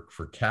for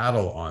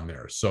cattle on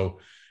there. So,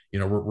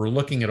 we're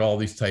looking at all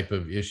these type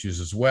of issues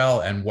as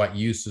well, and what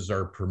uses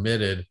are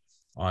permitted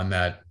on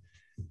that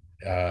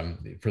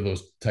for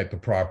those type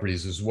of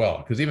properties as well.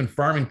 Because even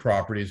farming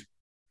properties,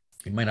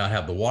 you might not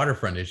have the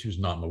waterfront issues,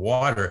 not in the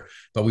water,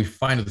 but we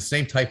find the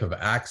same type of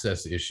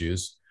access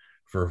issues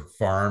for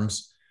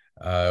farms.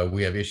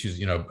 We have issues,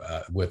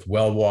 with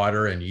well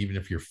water, and even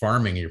if you're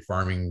farming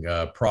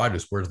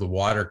produce, where's the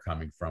water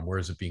coming from? Where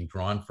is it being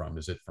drawn from?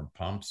 Is it from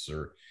pumps,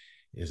 or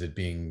is it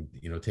being,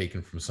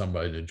 taken from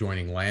somebody, an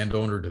adjoining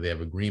landowner? Do they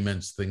have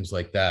agreements? Things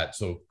like that.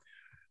 So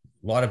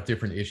a lot of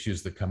different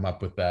issues that come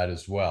up with that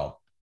as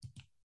well.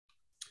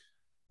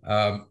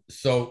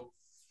 So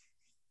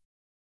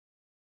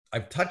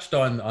I've touched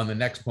on the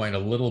next point a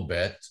little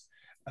bit.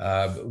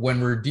 When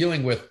we're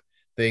dealing with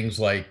things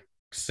like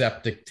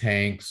septic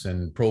tanks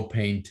and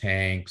propane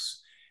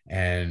tanks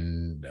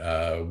and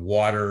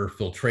water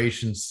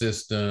filtration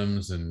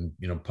systems and,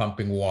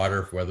 pumping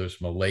water, whether it's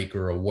from a lake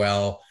or a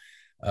well,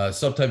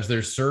 sometimes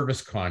there's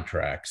service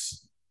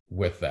contracts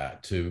with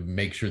that to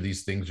make sure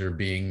these things are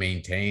being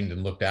maintained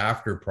and looked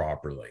after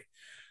properly.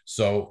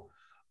 So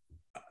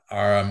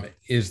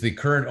is the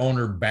current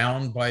owner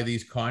bound by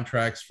these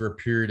contracts for a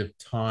period of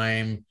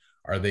time?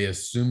 Are they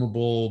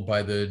assumable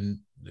by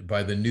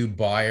the new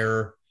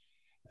buyer?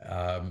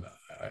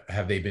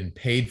 Have they been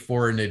paid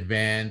for in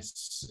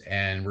advance,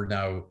 and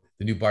the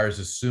new buyer's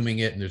assuming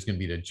it, and there's going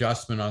to be an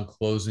adjustment on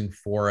closing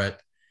for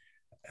it?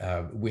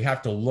 We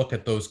have to look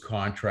at those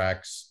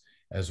contracts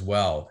as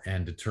well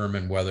and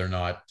determine whether or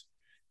not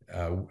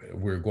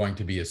we're going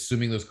to be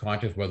assuming those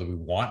contracts, whether we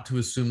want to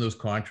assume those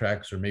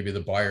contracts, or maybe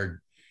the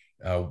buyer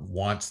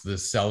wants the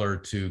seller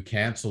to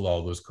cancel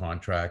all those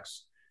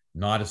contracts,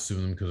 not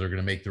assume them, because they're going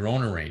to make their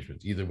own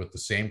arrangements, either with the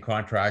same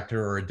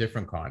contractor or a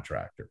different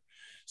contractor.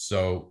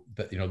 So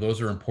those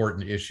are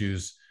important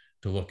issues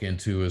to look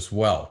into as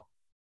well.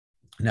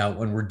 Now,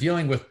 when we're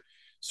dealing with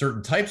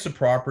certain types of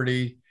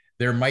property,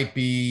 there might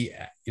be,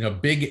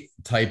 big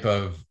type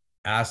of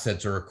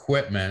assets or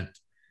equipment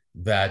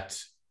that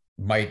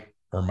might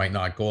or might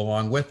not go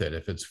along with it.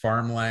 If it's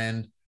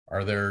farmland,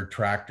 are there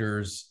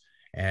tractors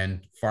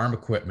and farm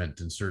equipment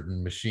and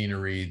certain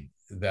machinery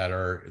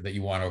that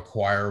you want to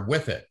acquire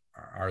with it?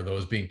 Are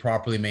those being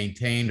properly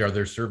maintained? Are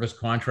there service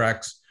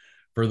contracts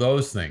for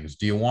those things?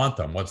 Do you want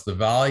them? What's the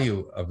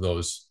value of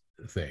those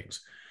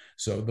things?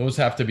 So those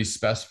have to be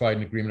specified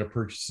in agreement of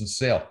purchase and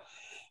sale.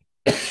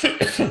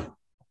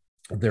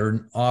 there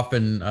are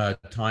often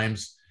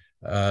times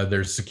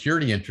there's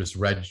security interests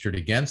registered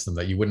against them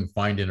that you wouldn't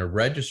find in a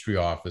registry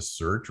office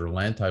search or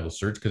land title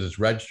search because it's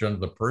registered under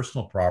the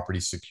Personal Property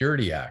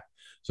Security Act.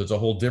 So it's a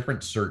whole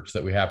different search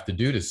that we have to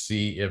do to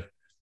see if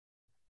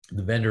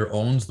the vendor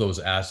owns those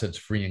assets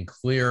free and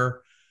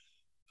clear.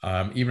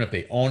 Even if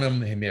they own them,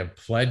 they may have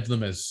pledged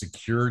them as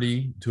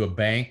security to a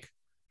bank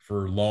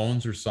for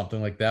loans or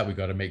something like that. We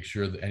got to make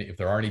sure that if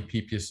there are any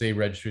PPSA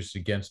registries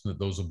against them, that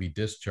those will be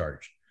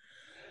discharged.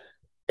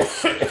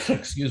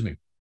 Excuse me.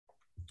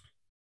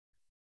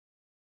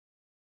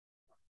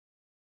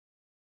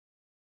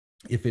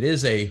 If it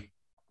is a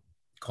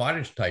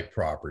cottage type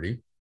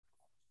property,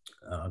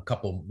 a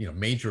couple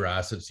major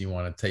assets you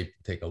want to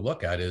take a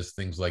look at is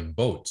things like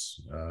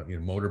boats,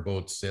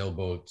 motorboats,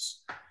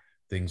 sailboats,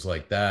 things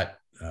like that.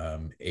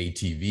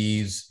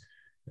 ATVs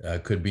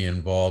could be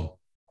involved.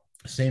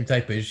 Same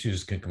type of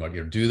issues can come up.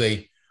 Do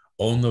they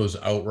own those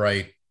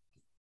outright?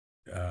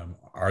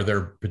 Are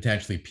there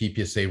potentially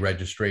PPSA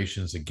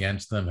registrations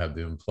against them? Have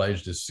they been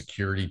pledged as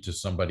security to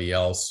somebody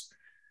else?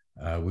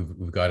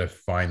 We've got to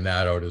find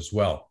that out as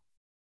well.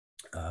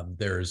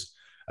 There's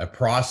a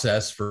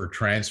process for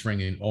transferring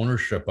in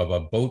ownership of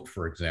a boat,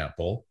 for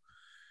example.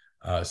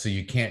 So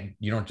you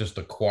don't just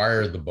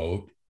acquire the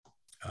boat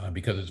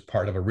because it's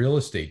part of a real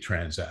estate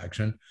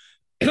transaction.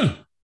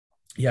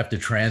 You have to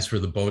transfer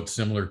the boat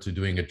similar to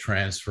doing a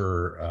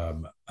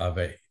transfer of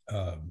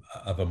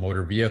a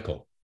motor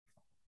vehicle.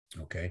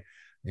 Okay,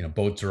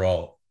 boats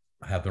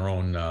have their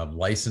own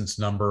license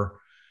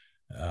number,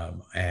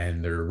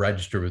 and they're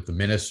registered with the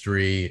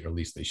ministry, or at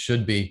least they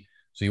should be.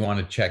 So you want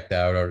to check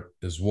that out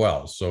as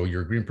well. So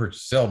your green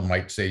purchase sale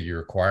might say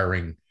you're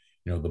acquiring,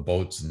 the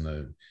boats and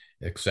the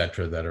et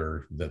cetera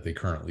that they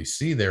currently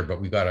see there,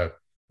 but we got to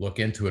look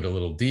into it a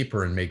little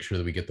deeper and make sure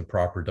that we get the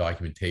proper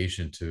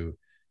documentation to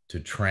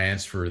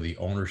transfer the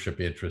ownership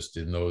interest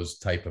in those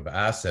type of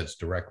assets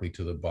directly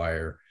to the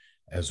buyer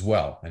as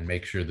well, and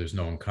make sure there's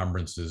no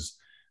encumbrances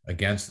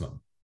against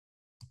them.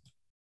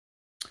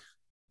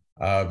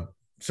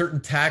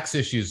 Certain tax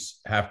issues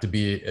have to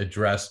be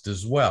addressed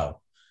as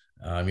well.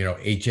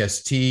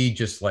 HST,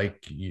 just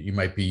like you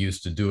might be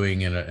used to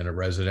doing in a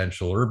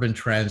residential urban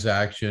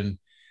transaction,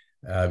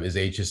 is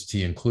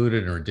HST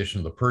included in addition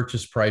to the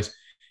purchase price.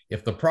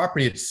 If the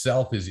property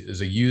itself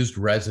is a used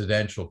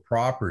residential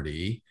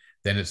property,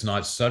 then it's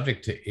not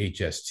subject to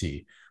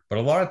HST. But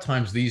a lot of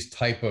times these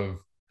type of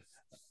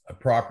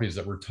properties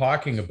that we're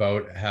talking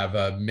about have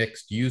a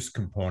mixed use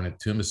component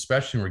to them,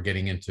 especially when we're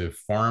getting into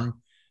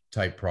farm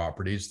type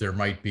properties. There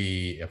might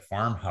be a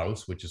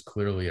farmhouse, which is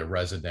clearly a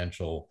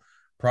residential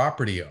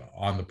property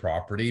on the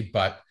property,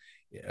 but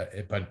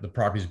the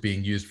property is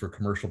being used for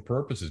commercial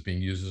purposes,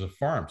 being used as a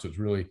farm. So it's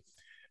really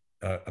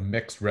a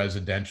mixed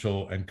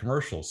residential and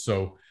commercial.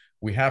 So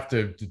we have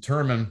to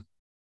determine,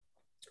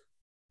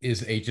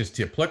 is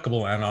HST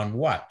applicable and on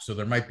what? So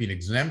there might be an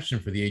exemption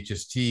for the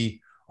HST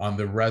on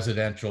the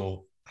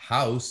residential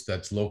house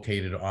that's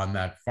located on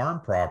that farm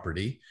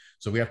property.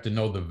 So we have to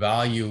know the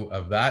value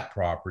of that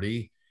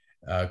property,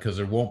 because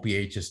there won't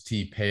be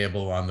HST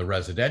payable on the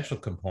residential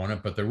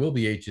component, but there will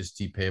be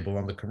HST payable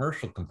on the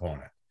commercial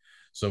component.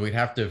 So we'd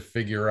have to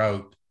figure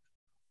out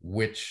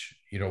which,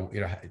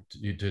 to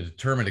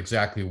determine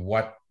exactly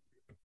what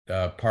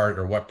part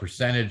or what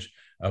percentage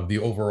of the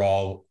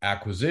overall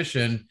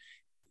acquisition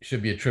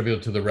should be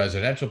attributed to the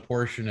residential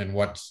portion and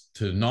what's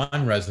to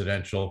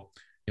non-residential.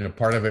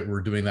 Part of it,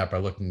 we're doing that by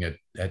looking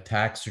at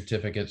tax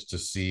certificates to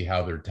see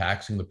how they're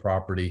taxing the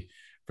property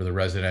for the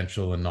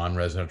residential and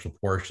non-residential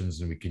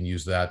portions, and we can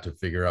use that to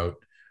figure out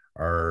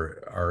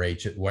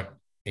what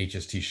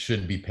HST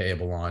should be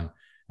payable on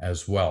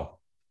as well.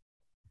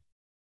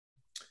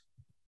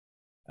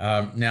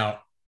 Now,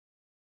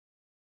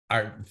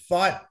 I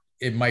thought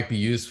it might be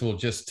useful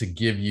just to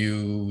give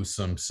you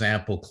some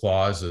sample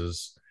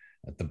clauses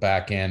at the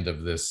back end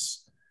of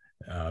this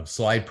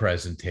slide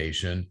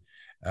presentation.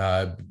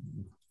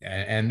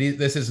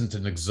 This isn't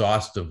an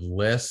exhaustive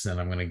list, and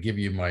I'm going to give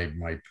you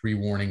my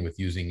pre-warning with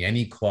using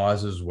any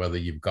clauses, whether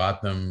you've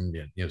got them,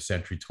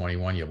 Century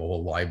 21, you have a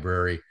whole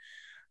library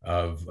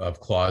of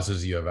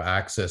clauses you have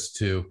access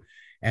to.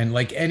 And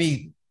like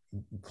any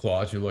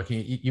clause you're looking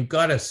at, you've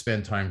got to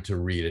spend time to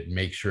read it and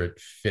make sure it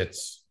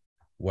fits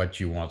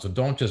what you want. So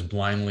don't just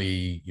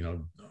blindly,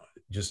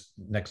 just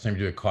next time you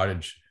do a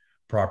cottage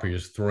property,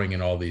 just throwing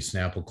in all these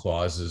sample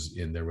clauses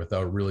in there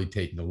without really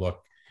taking a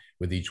look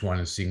with each one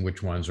and seeing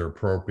which ones are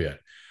appropriate.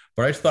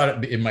 But I just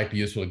thought it might be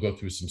useful to go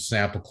through some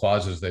sample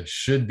clauses that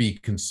should be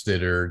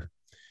considered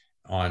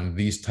on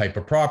these type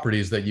of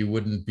properties that you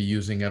wouldn't be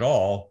using at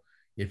all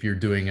if you're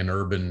doing an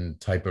urban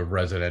type of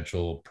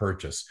residential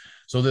purchase.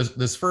 So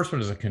this first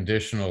one is a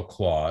conditional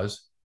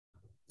clause,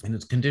 and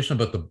it's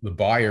conditional about the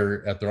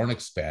buyer at their own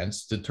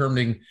expense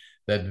determining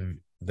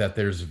that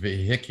there's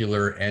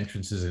vehicular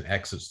entrances and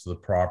exits to the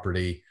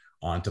property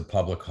onto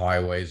public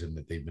highways and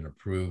that they've been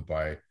approved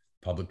by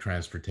Public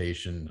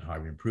Transportation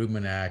Highway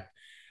Improvement Act.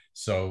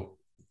 So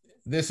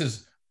this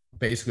is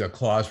basically a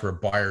clause for a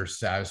buyer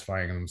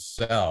satisfying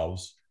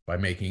themselves by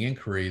making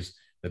inquiries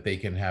that they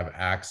can have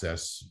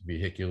access,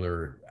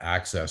 vehicular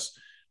access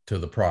to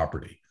the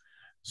property.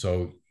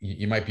 So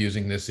you might be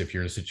using this if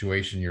you're in a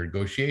situation, your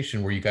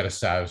negotiation where you got to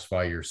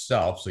satisfy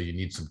yourself. So you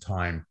need some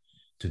time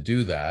to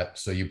do that.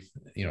 So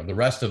the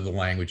rest of the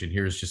language in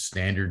here is just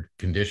standard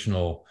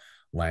conditional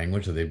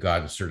language that they've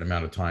got a certain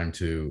amount of time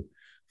to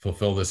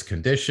fulfill this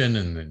condition,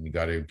 and then you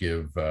got to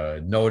give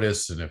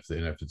notice, and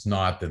if it's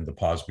not, then the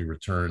deposit be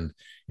returned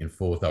in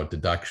full without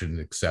deduction,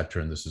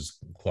 etc. And this is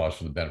a clause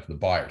for the benefit of the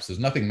buyer. So there's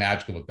nothing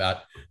magical about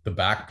that. The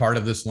back part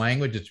of this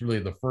language, it's really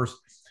the first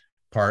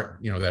part,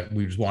 that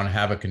we just want to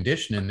have a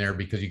condition in there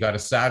because you got to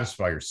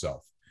satisfy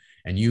yourself.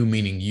 And you,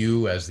 meaning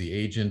you as the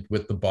agent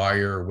with the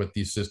buyer, with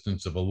the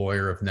assistance of a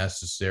lawyer if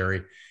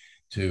necessary,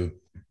 to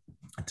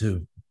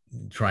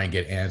try and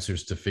get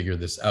answers to figure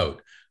this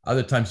out.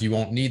 Other times you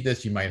won't need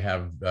this. You might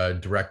have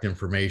direct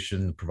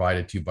information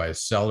provided to you by a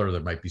seller.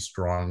 There might be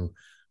strong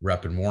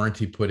rep and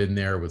warranty put in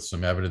there with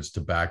some evidence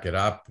to back it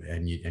up,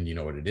 and you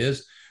know what it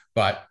is.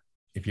 But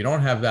if you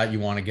don't have that, you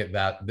want to get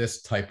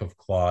this type of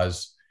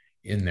clause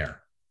in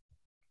there.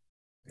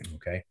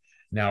 Okay.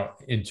 Now,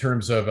 in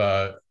terms of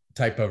a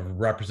type of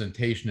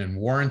representation and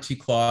warranty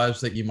clause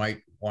that you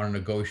might want to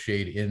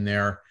negotiate in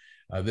there,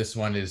 this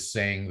one is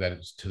saying that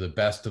it's to the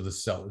best of the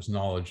seller's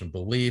knowledge and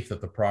belief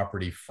that the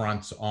property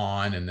fronts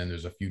on, and then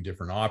there's a few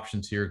different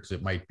options here because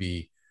it might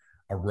be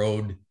a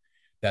road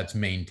that's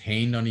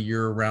maintained on a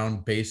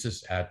year-round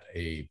basis at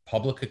a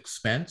public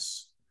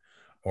expense,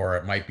 or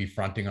it might be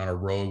fronting on a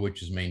road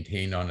which is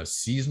maintained on a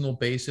seasonal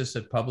basis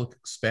at public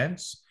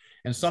expense.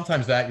 And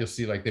sometimes that you'll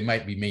see, like they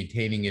might be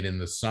maintaining it in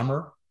the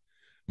summer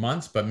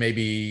months, but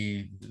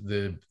maybe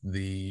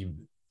the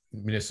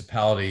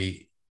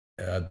municipality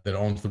that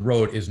owns the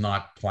road is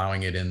not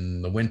plowing it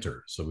in the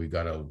winter. So we've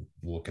got to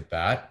look at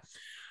that.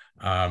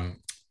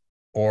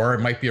 Or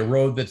it might be a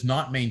road that's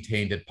not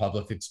maintained at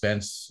public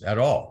expense at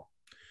all.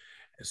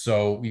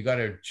 So you got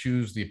to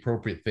choose the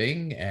appropriate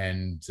thing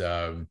and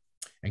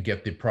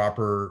get the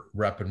proper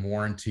rep and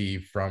warranty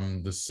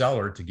from the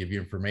seller to give you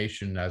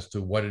information as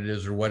to what it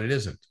is or what it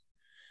isn't.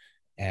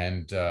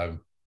 And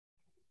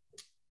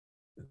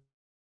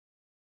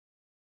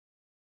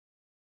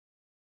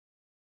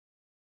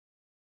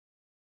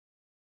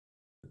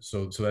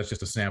So that's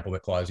just a sample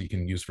of the clause you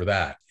can use for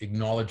that,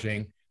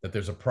 acknowledging that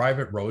there's a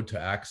private road to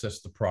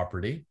access the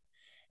property,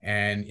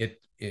 and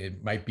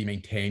it might be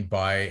maintained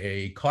by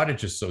a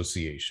cottage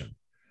association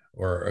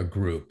or a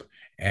group,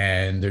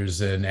 and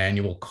there's an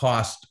annual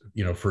cost,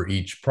 for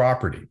each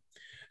property.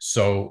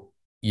 So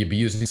you'd be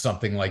using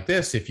something like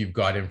this if you've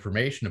got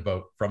information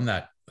from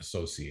that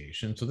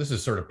association. So this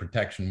is sort of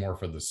protection more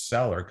for the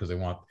seller because they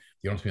want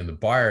the onus to be on the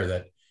buyer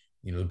that,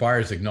 the buyer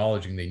is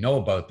acknowledging they know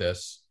about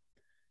this.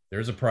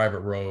 There's a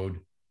private road.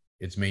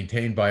 It's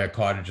maintained by a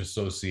cottage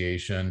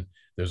association.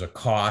 There's a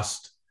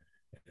cost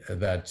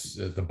that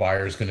the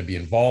buyer is going to be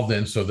involved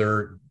in. So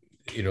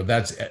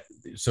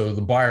so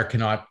the buyer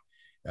cannot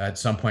at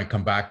some point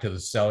come back to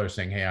the seller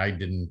saying, hey, I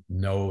didn't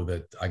know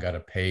that I got to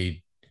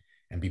pay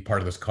and be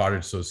part of this cottage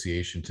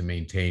association to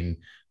maintain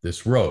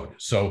this road.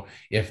 So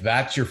if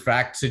that's your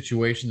fact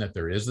situation, that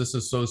there is this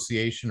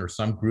association or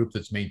some group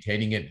that's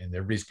maintaining it and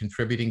everybody's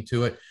contributing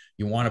to it,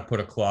 you want to put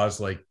a clause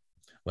like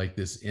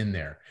this in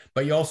there.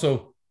 But you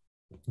also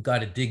got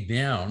to dig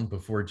down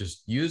before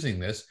just using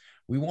this.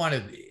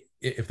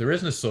 If there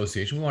is an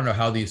association, we want to know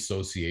how the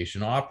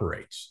association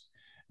operates.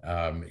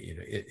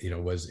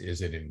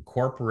 Is it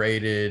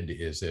incorporated?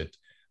 Is it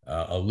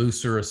a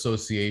looser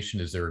association?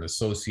 Is there an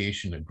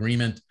association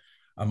agreement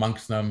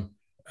amongst them?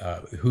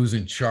 Who's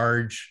in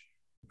charge?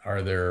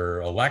 Are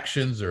there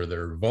elections? Are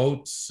there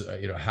votes?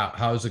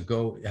 How does it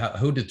go?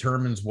 Who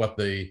determines what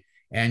the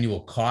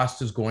annual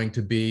cost is going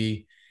to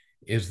be?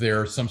 Is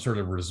there some sort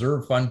of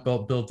reserve fund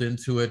built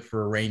into it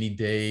for a rainy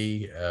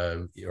day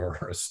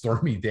or a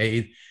stormy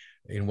day,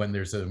 and when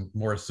there's a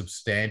more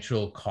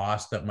substantial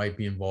cost that might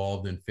be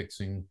involved in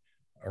fixing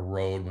a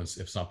road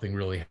if something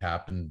really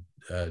happened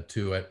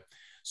to it?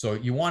 So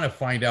you want to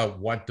find out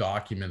what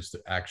documents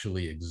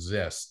actually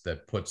exist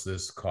that puts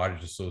this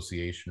cottage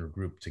association or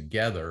group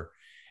together.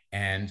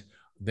 And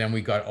then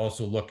we got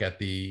also look at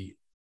the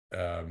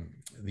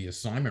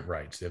assignment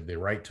rights. Have they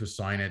right to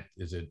assign it?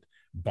 Is it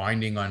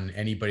binding on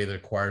anybody that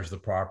acquires the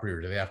property,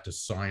 or do they have to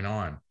sign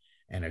on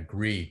and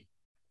agree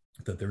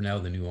that they're now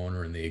the new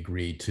owner and they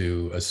agree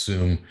to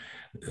assume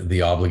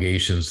the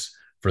obligations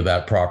for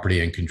that property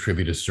and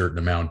contribute a certain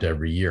amount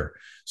every year?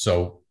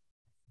 So,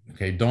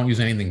 okay, don't use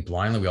anything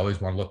blindly. We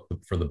always want to look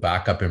for the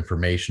backup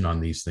information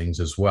on these things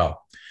as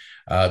well.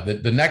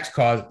 The next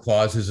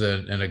clause is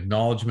an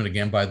acknowledgement,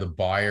 again, by the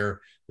buyer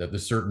that the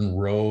certain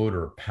road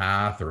or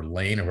path or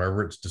lane, or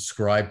however it's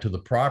described to the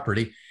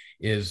property,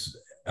 is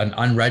an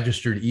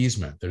unregistered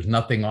easement. There's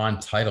nothing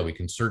on title. We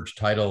can search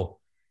title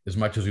as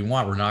much as we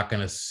want. We're not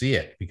going to see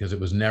it because it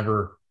was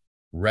never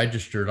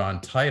registered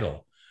on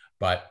title.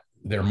 But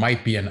there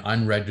might be an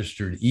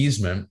unregistered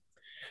easement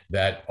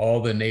that all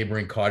the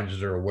neighboring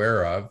cottages are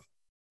aware of.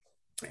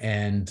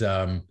 And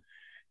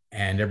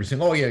and everybody's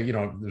saying, oh yeah,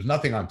 there's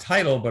nothing on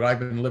title, but I've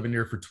been living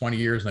here for 20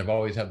 years and I've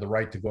always had the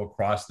right to go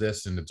across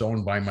this, and it's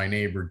owned by my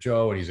neighbor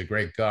Joe, and he's a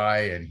great guy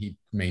and he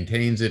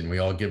maintains it, and we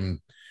all give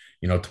him,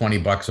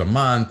 $20 a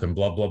month and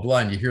blah, blah, blah.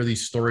 And you hear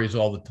these stories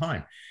all the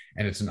time.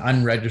 And it's an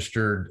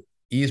unregistered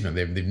easement.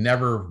 They've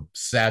never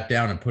sat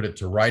down and put it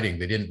to writing.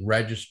 They didn't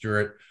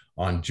register it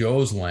on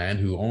Joe's land,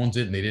 who owns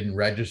it, and they didn't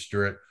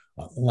register it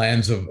on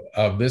lands of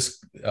all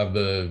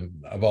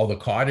the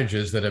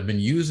cottages that have been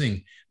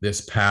using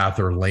this path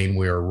or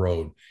laneway or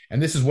road.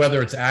 And this is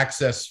whether it's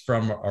access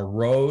from a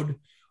road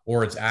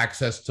or it's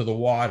access to the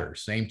water,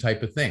 same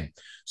type of thing.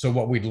 So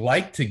what we'd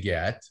like to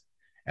get,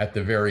 at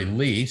the very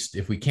least,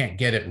 if we can't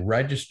get it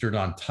registered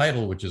on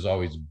title, which is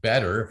always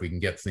better if we can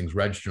get things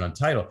registered on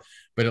title,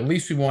 but at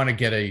least we want to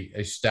get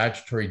a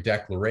statutory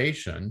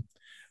declaration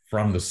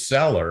from the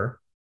seller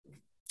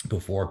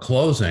before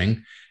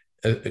closing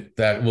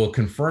that will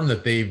confirm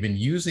that they've been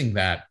using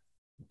that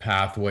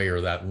pathway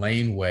or that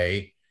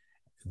laneway,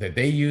 that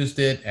they used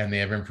it, and they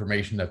have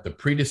information that the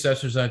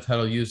predecessors on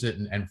title used it,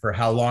 and for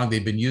how long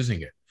they've been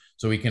using it.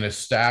 So we can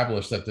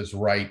establish that this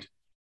right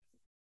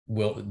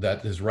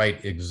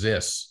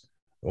exists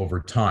over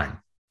time.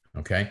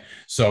 Okay.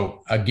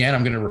 So again,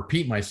 I'm going to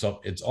repeat myself.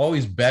 It's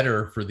always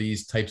better for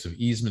these types of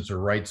easements or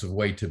rights of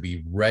way to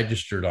be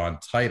registered on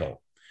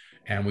title.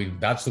 And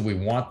that's the way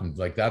we want them.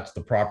 Like, that's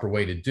the proper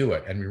way to do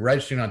it. And we're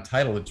registering on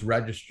title. It's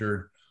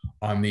registered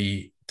on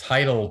the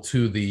title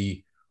to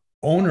the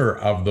owner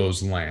of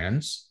those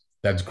lands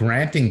that's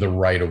granting the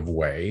right of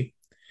way,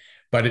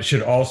 but it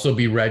should also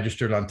be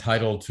registered on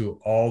title to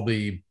all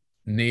the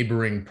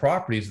neighboring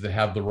properties that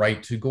have the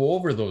right to go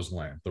over those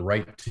lands, the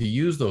right to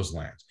use those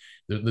lands.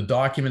 The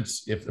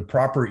documents, if the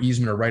proper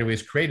easement or right of way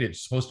is created,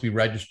 it's supposed to be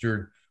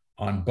registered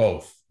on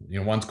both.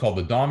 One's called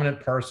the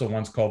dominant parcel,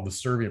 one's called the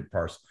servient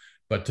parcel.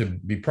 But to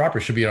be proper,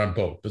 it should be on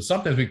both. But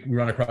sometimes we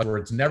run across where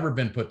it's never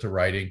been put to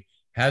writing,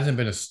 hasn't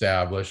been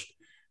established,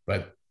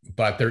 but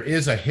there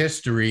is a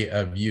history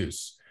of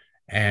use.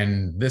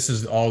 And this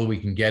is all we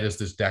can get, is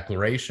this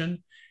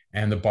declaration.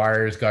 And the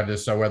buyer's got to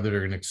decide whether they're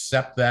going to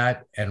accept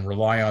that and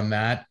rely on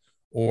that,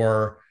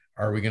 or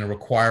are we going to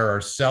require our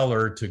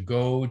seller to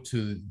go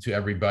to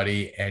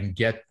everybody and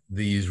get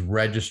these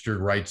registered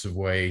rights of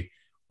way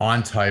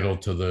on title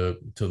to the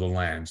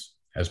lands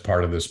as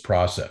part of this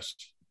process.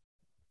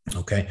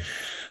 Okay.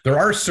 There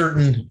are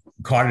certain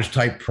cottage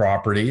type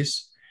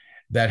properties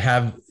that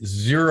have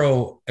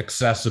zero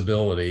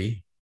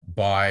accessibility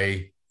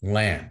by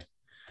land.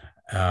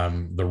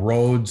 The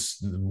roads,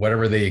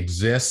 whatever they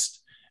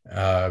exist,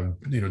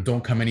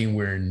 don't come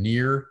anywhere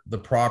near the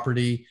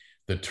property.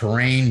 The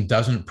terrain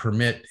doesn't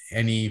permit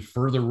any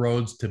further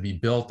roads to be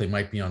built. They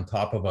might be on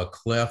top of a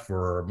cliff,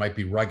 or it might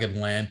be rugged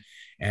land.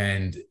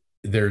 And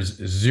there's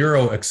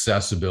zero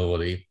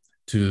accessibility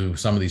to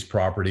some of these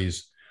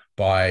properties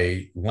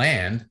by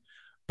land,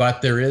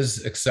 but there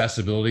is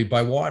accessibility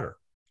by water.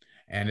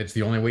 And it's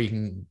the only way you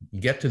can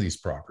get to these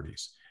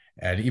properties.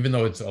 And even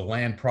though it's a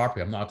land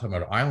property, I'm not talking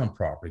about island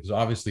property, because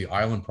obviously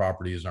island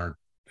properties aren't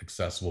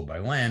accessible by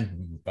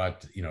land,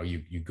 but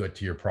you get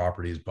to your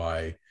properties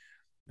by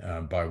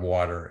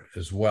water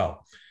as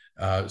well.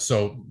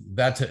 So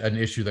that's an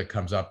issue that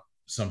comes up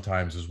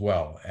sometimes as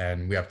well.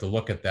 And we have to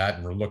look at that,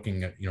 and we're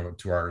looking at,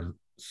 to our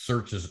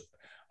searches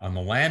on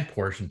the land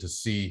portion to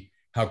see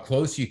how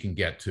close you can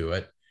get to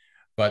it.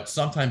 But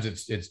sometimes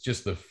it's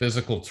just the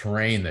physical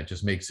terrain that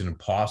just makes it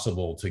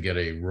impossible to get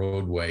a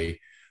roadway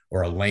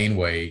or a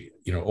laneway,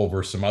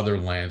 over some other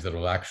lands that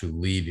will actually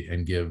lead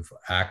and give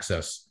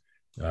access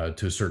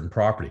to a certain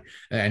property.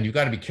 And you've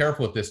got to be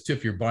careful with this too.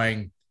 If you're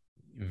buying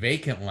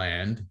vacant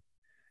land,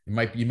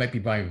 you might be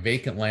buying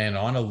vacant land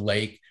on a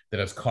lake that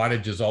has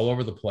cottages all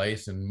over the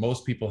place, and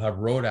most people have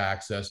road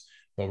access.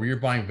 But where you're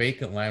buying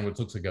vacant land, which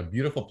looks like a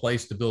beautiful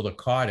place to build a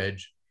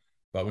cottage,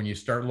 but when you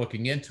start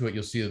looking into it,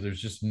 you'll see that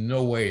there's just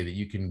no way that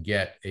you can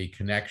get a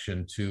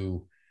connection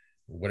to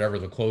whatever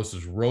the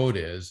closest road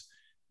is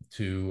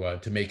to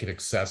make it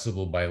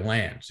accessible by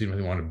land. So even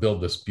if they want to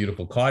build this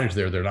beautiful cottage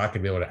there, they're not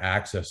going to be able to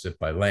access it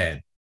by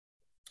land.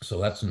 So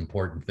that's an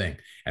important thing.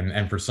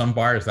 And for some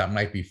buyers, that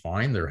might be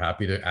fine. They're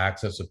happy to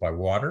access it by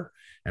water.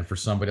 And for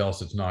somebody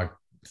else, it's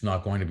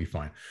not going to be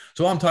fine.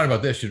 So while I'm talking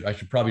about this, I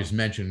should probably just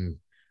mention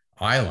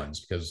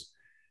islands, because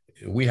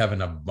we have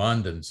an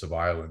abundance of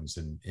islands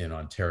in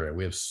Ontario.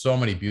 We have so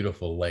many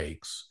beautiful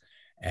lakes,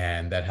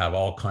 and that have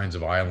all kinds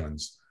of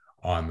islands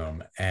on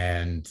them.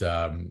 And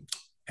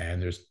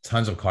there's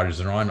tons of cottages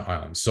that are on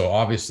islands. So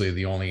obviously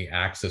the only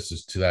access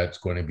to that is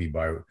going to be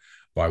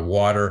by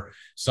water.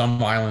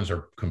 Some islands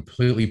are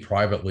completely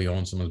privately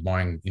owned. Someone's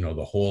buying,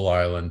 the whole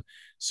island.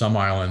 Some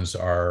islands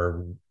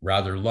are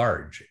rather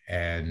large,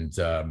 and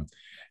some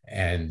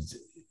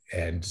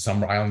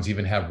islands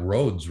even have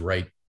roads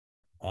right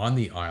on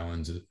the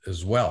islands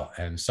as well.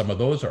 And some of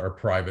those are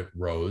private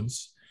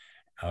roads.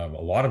 A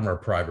lot of them are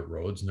private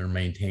roads, and they're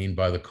maintained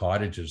by the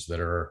cottages that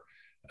are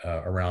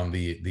around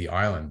the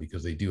island,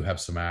 because they do have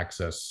some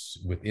access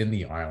within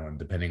the island,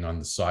 depending on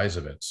the size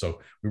of it.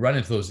 So we run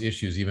into those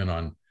issues even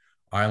on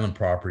island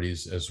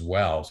properties as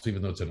well. So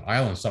even though it's an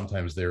island,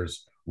 sometimes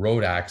there's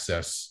road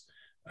access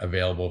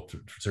available to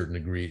a certain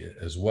degree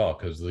as well,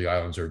 because the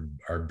islands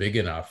are big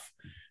enough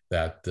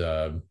that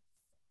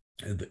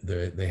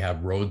they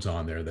have roads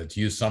on there that's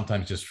used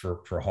sometimes just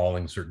for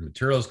hauling certain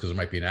materials, because there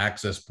might be an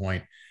access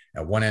point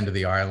at one end of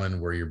the island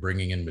where you're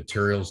bringing in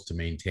materials to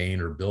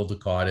maintain or build a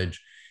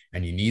cottage,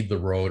 and you need the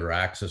road or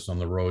access on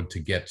the road to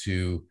get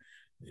to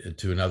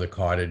another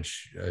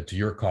cottage, to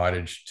your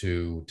cottage,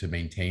 to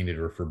maintain it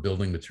or for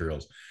building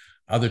materials.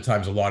 Other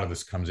times, a lot of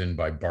this comes in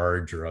by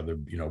barge or other,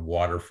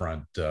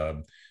 waterfront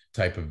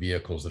type of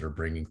vehicles that are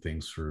bringing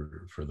things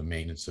for the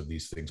maintenance of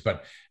these things.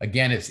 But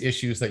again, it's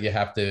issues that you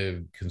have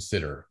to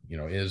consider.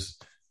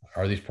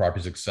 Are these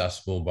properties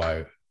accessible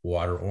by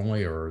water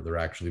only, or are there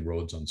actually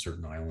roads on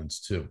certain islands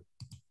too?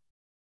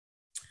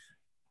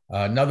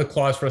 Another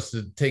clause for us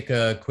to take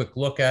a quick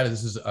look at,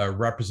 this is a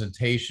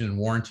representation and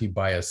warranty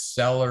by a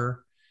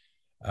seller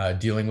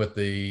dealing with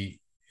the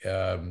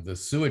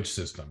sewage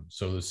system.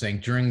 So they're saying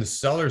during the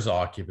seller's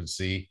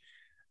occupancy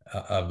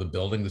of the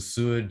building, the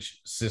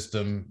sewage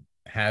system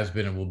has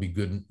been and will be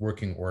good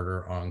working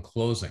order on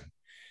closing.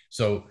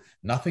 So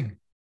nothing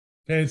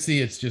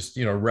fancy. It's just,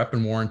 rep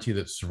and warranty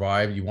that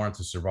survived. You want it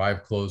to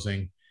survive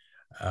closing.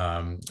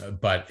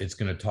 But it's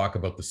going to talk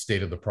about the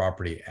state of the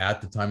property at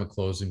the time of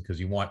closing, because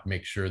you want to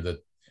make sure that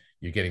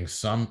you're getting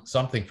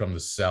something from the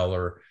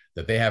seller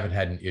that they haven't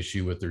had an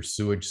issue with their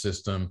sewage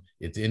system.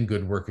 It's in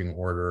good working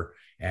order,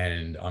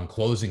 and on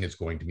closing, it's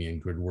going to be in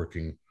good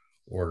working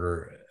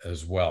order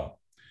as well.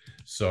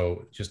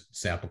 So just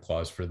sample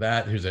clause for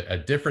that. Here's a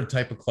different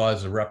type of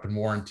clause, a rep and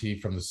warranty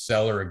from the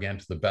seller, again,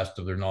 to the best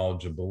of their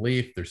knowledge and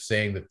belief. They're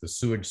saying that the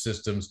sewage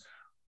systems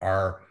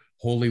are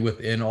wholly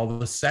within all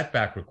the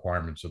setback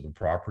requirements of the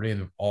property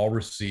and have all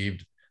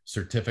received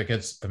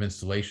certificates of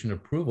installation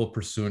approval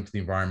pursuant to the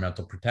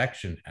Environmental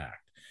Protection Act.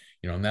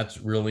 And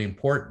that's really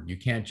important. You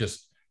can't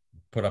just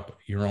put up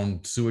your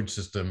own sewage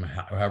system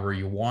however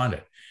you want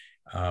it.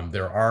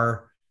 There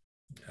are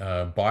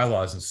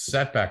bylaws and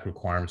setback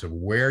requirements of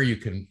where you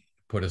can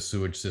put a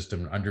sewage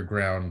system,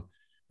 underground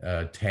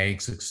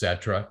tanks,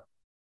 etc.,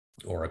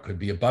 or it could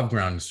be above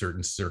ground in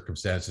certain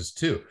circumstances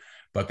too.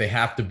 But you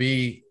have to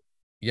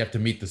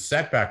meet the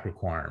setback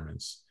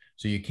requirements.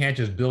 So you can't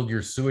just build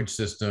your sewage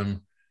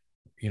system,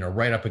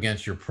 right up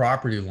against your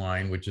property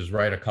line, which is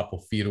right a couple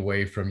feet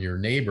away from your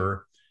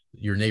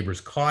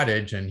neighbor's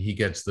cottage, and he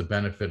gets the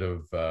benefit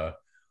of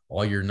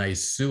all your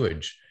nice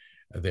sewage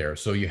there.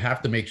 So you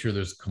have to make sure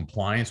there's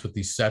compliance with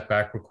these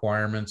setback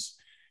requirements.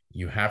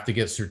 You have to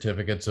get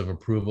certificates of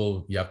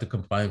approval. You have to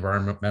comply with the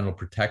Environmental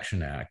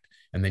Protection Act,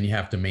 and then you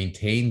have to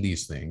maintain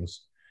these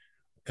things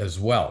as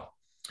well.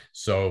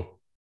 So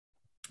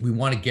we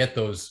want to get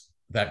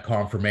that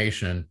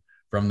confirmation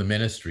from the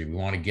ministry. We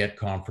want to get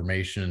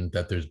confirmation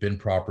that there's been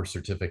proper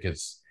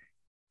certificates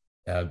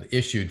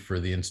issued for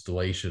the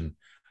installation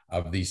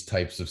of these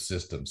types of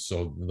systems.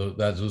 So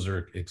those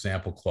are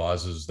example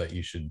clauses that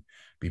you should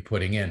be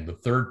putting in. The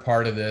third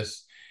part of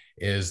this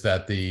is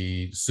that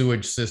the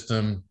sewage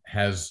system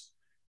has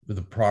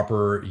the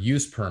proper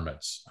use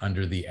permits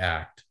under the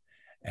Act,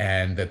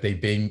 and that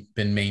they've been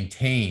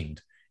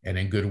maintained and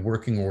in good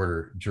working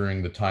order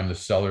during the time the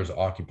sellers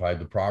occupied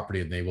the property,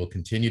 and they will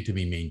continue to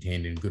be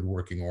maintained in good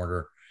working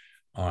order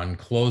on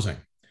closing.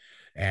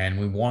 And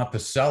we want the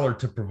seller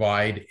to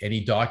provide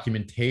any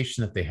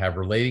documentation that they have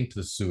relating to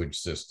the sewage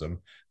system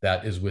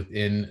that is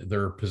within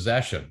their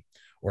possession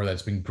or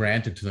that's been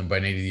granted to them by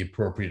any of the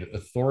appropriate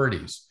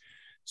authorities.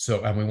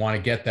 So, and we want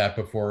to get that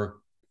before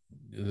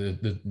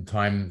the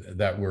time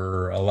that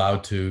we're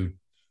allowed to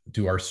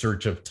do our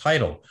search of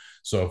title.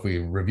 So if we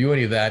review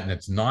any of that and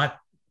it's not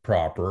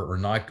proper or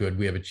not good,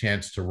 we have a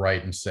chance to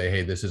write and say,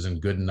 hey, this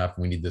isn't good enough.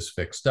 We need this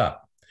fixed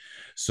up.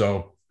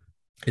 So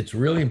it's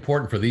really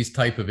important for these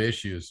type of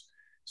issues.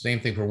 Same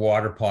thing for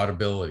water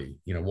potability.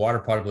 Water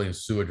potability and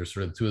sewage are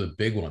sort of two of the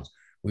big ones.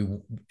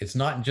 It's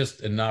not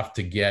just enough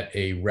to get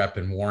a rep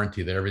and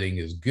warranty that everything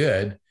is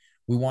good.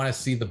 We want to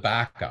see the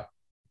backup.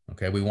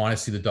 Okay, we want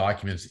to see the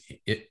documents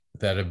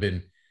that have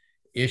been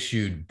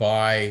issued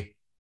by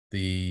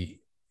the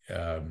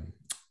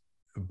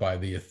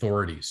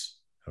authorities.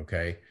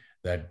 Okay,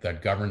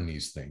 that govern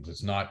these things.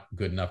 It's not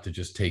good enough to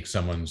just take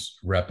someone's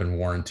rep and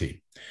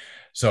warranty.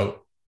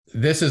 So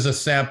this is a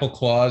sample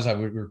clause.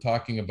 We were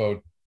talking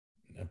about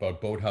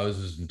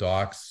boathouses and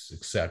docks,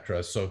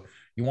 etc. So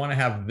you want to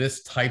have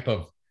this type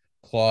of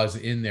clause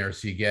in there,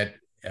 so you get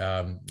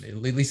at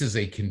least as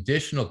a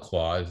conditional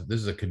clause. This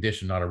is a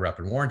condition, not a rep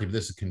and warranty, but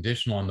this is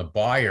conditional on the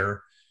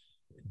buyer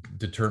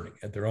determining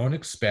at their own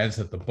expense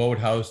that the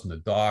boathouse and the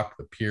dock,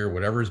 the pier,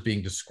 whatever is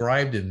being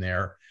described in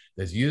there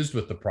that's used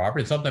with the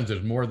property. And sometimes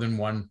there's more than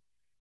one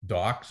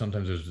dock.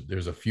 Sometimes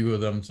there's a few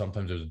of them.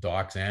 Sometimes there's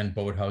docks and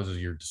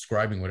boathouses. You're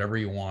describing whatever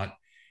you want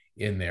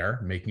in there,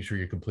 making sure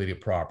you complete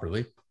it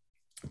properly.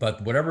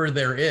 But whatever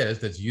there is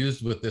that's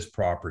used with this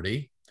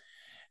property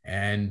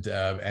and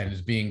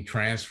is being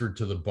transferred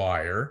to the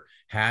buyer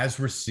has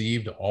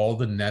received all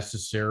the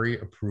necessary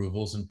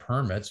approvals and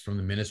permits from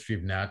the Ministry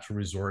of Natural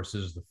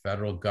Resources, the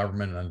federal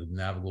government under the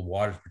Navigable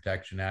Waters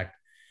Protection Act,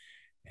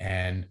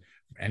 and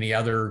any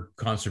other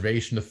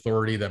conservation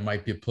authority that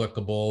might be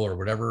applicable, or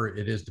whatever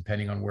it is,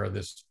 depending on where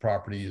this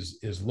property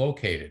is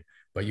located.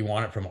 But you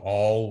want it from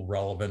all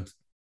relevant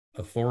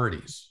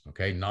authorities.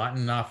 Okay, not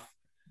enough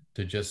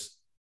to just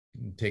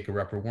take a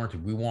rep or warranty.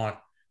 We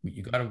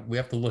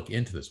have to look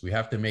into this. We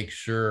have to make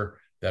sure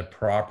that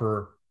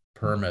proper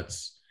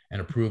permits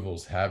and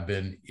approvals have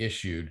been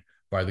issued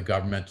by the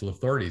governmental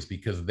authorities,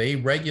 because they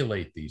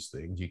regulate these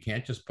things. You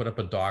can't just put up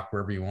a dock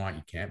wherever you want.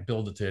 You can't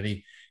build it to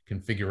any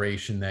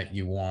configuration that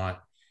you want.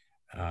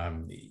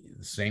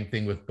 Same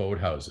thing with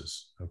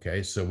boathouses.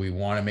 Okay, so we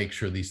want to make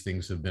sure these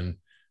things have been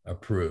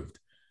approved.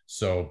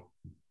 So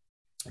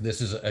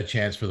this is a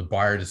chance for the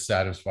buyer to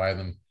satisfy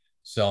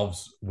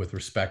themselves with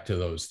respect to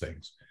those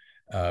things.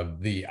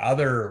 The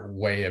other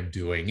way of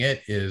doing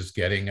it is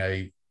getting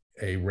a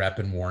rep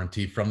and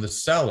warranty from the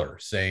seller,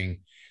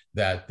 saying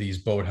that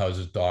these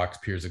boathouses, docks,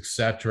 piers,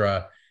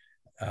 etc.,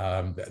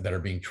 that are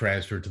being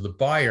transferred to the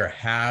buyer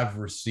have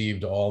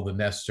received all the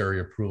necessary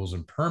approvals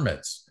and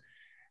permits.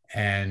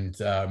 And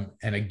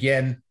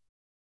again,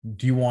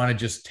 do you want to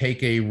just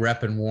take a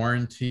rep and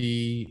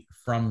warranty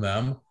from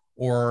them,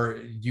 or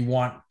do you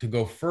want to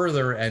go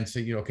further and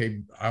say,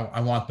 okay,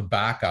 I want the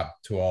backup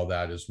to all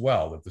that as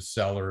well, that the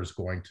seller is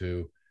going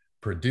to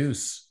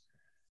produce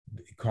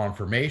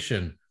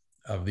confirmation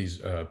of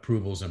these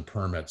approvals and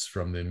permits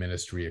from the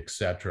ministry,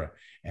 etc.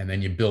 And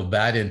then you build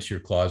that into your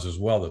clause as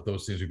well, that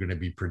those things are going to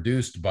be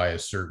produced by a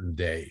certain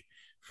day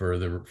for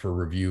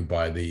review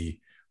by the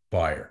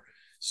buyer.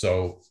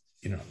 So,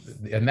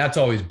 and that's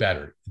always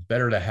better. It's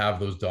better to have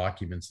those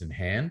documents in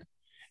hand,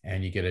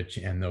 and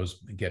and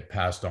those get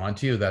passed on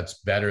to you. That's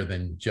better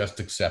than just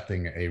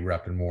accepting a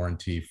rep and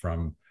warranty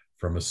from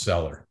a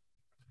seller.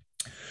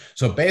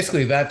 So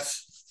basically,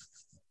 that's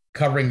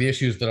covering the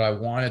issues that I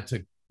wanted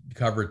to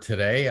cover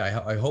today.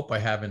 I hope I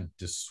haven't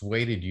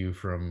dissuaded you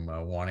from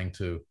wanting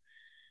to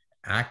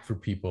act for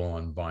people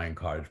on buying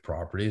cottage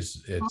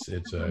properties.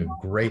 It's a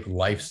great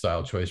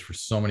lifestyle choice for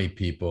so many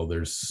people.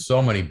 There's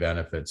so many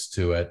benefits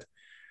to it.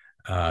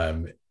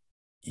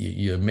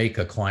 You make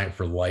a client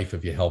for life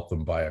if you help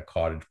them buy a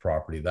cottage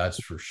property,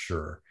 that's for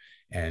sure.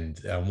 And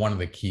one of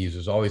the keys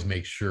is always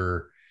make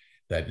sure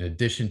that in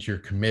addition to your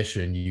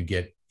commission, you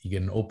get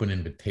an open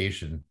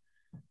invitation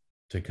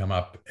to come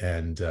up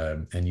and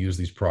use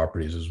these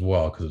properties as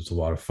well, because it's a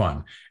lot of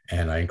fun.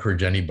 And I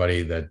encourage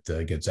anybody that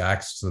gets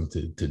access to them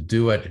to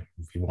do it.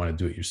 If you want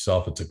to do it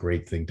yourself, it's a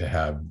great thing to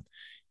have,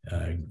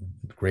 a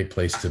great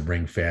place to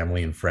bring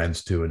family and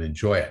friends to and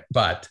enjoy it.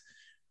 But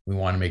we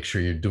want to make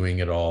sure you're doing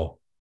it all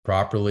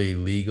properly,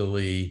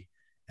 legally,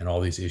 and all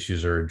these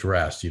issues are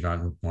addressed. You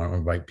don't want to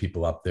invite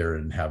people up there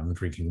and have them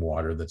drinking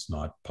water that's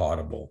not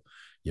potable.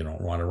 You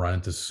don't want to run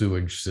into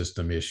sewage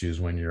system issues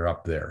when you're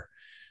up there.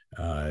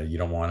 You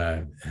don't want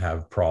to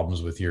have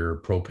problems with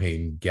your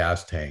propane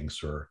gas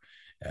tanks or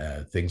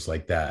things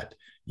like that.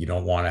 You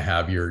don't want to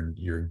have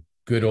your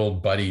good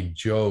old buddy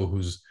Joe,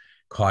 who's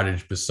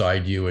cottage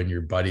beside you and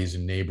your buddies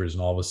and neighbors,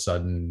 and all of a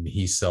sudden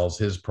he sells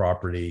his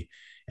property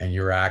and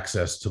your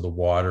access to the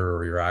water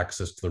or your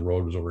access to the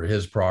road was over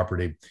his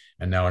property.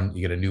 And now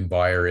you get a new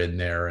buyer in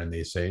there and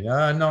they say,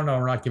 no,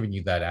 we're not giving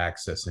you that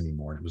access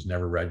anymore. It was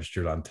never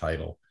registered on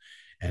title.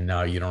 And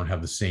now you don't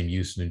have the same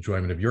use and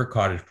enjoyment of your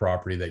cottage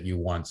property that you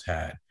once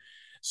had.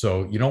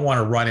 So you don't want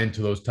to run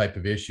into those type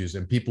of issues.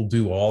 And people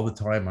do all the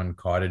time on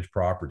cottage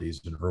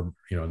properties and,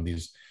 in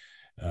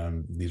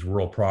these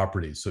rural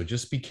properties. So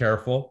just be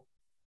careful.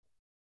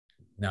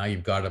 Now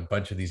you've got a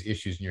bunch of these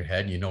issues in your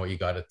head, and you know what you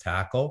got to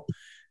tackle.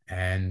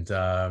 And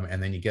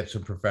then you get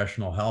some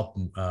professional help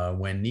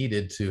when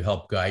needed to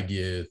help guide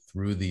you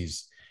through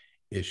these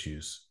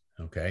issues.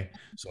 Okay.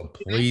 So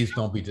please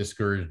don't be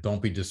discouraged.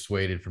 Don't be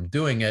dissuaded from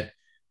doing it.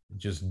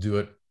 Just do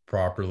it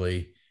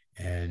properly,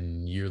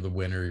 and you're the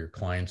winner. Your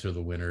clients are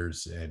the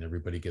winners, and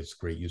everybody gets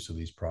great use of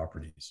these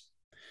properties.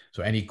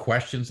 So any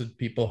questions that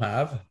people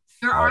have?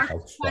 There are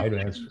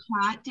questions in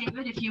chat,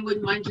 David, if you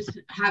wouldn't mind just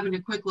having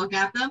a quick look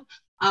at them.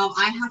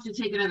 I have to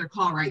take another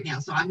call right now,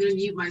 so I'm going to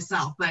mute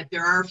myself, but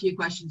there are a few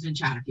questions in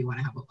chat if you want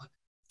to have a look.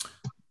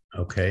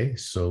 Okay,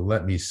 so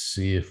let me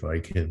see if I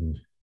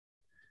can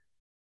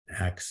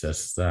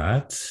access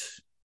that.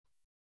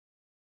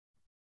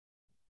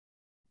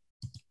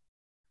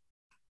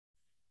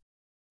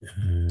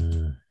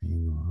 Hang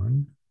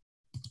on.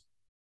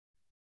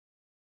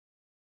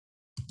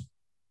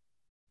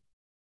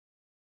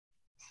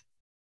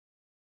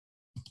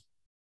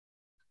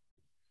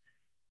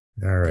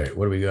 All right,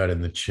 what do we got in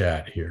the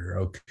chat here?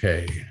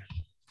 Okay.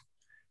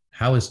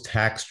 How is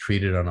tax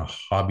treated on a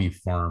hobby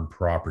farm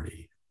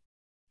property?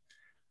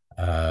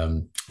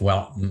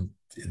 Well, I'm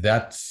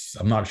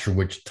not sure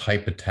which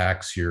type of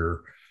tax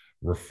you're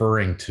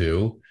referring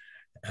to,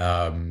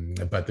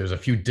 but there's a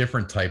few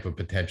different type of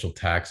potential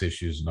tax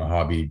issues in a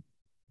hobby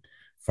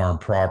farm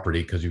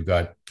property, because you've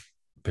got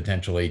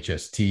potential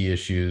HST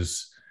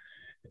issues.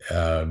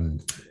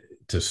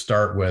 To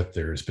start with,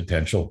 there's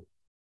potential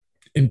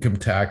income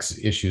tax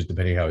issues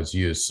depending how it's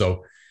used.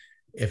 So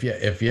if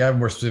you have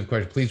more specific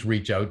questions, please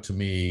reach out to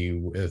me,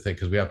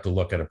 because we have to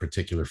look at a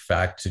particular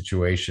fact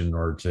situation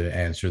or to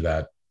answer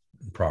that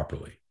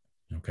properly.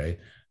 Okay.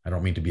 I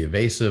don't mean to be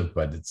evasive,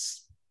 but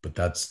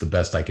that's the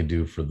best I can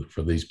do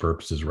for these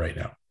purposes right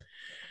now.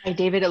 Hi,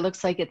 David. It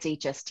looks like it's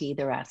HST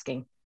they're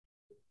asking.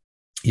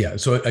 Yeah.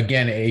 So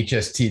again,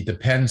 HST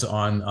depends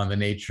on the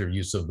nature of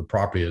use of the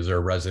property. Is there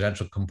a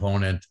residential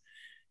component?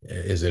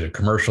 Is it a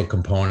commercial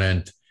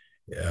component?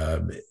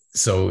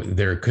 So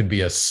there could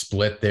be a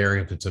split there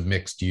if it's a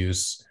mixed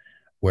use,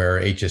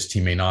 where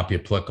HST may not be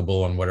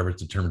applicable on whatever is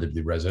determined to be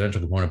the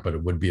residential component, but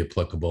it would be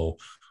applicable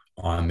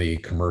on the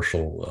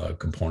commercial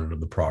component of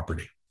the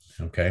property.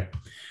 Okay.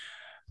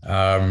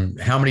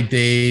 How many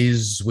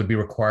days would be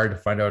required to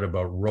find out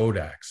about road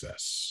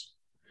access?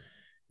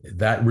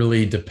 That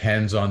really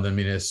depends on the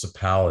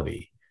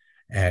municipality.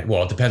 And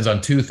well, it depends on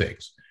two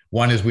things.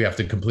 One is we have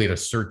to complete a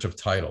search of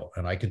title.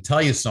 And I can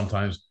tell you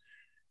sometimes,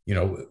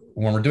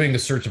 when we're doing a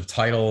search of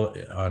title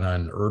on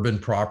an urban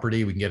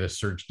property, we can get a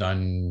search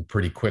done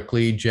pretty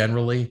quickly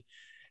generally.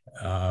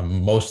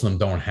 Most of them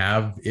don't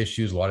have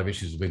issues. A lot of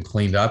issues have been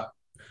cleaned up.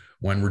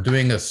 When we're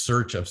doing a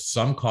search of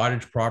some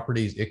cottage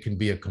properties, it can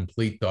be a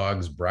complete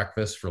dog's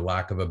breakfast, for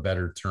lack of a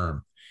better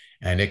term.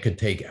 And it could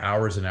take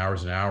hours and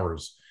hours and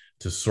hours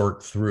to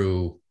sort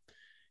through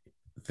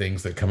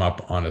things that come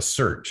up on a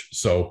search.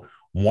 So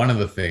one of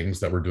the things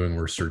that we're doing,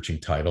 we're searching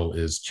title,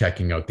 is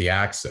checking out the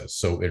access.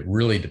 So it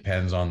really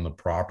depends on the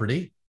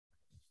property.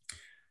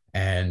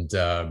 And,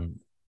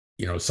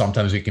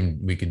 sometimes we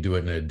can do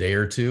it in a day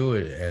or two.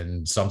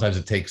 And sometimes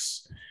it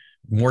takes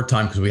more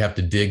time because we have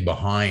to dig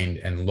behind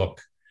and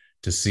look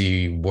to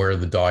see where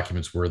the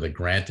documents were that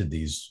granted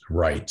these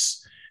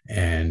rights.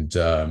 And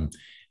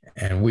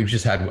we've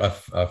just had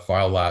a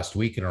file last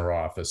week in our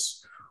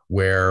office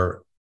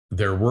where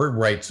there were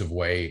rights of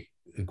way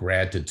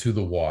granted to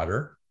the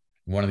water.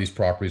 One of these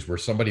properties where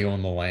somebody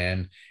owned the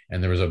land,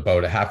 and there was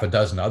about a half a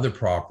dozen other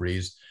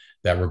properties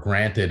that were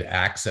granted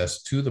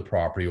access to the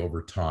property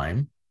over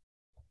time.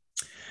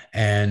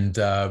 And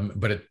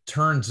but it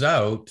turns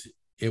out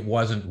it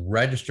wasn't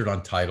registered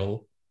on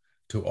title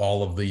to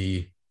all of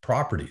the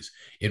properties.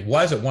 It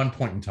was at one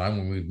point in time,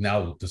 when we've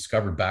now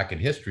discovered back in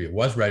history, it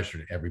was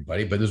registered to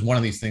everybody, but there's one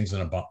of these things,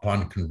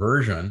 upon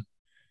conversion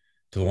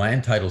to the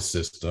land title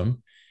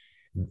system,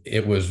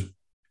 the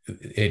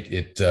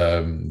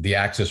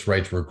access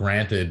rights were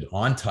granted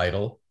on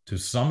title to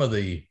some of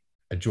the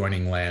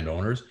adjoining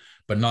landowners,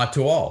 but not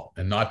to all,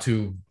 and not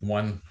to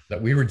one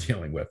that we were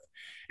dealing with.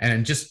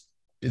 And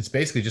it's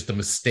basically just a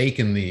mistake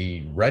in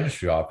the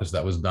registry office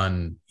that was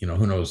done,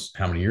 who knows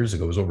how many years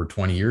ago. It was over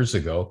 20 years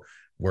ago,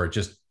 where it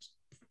just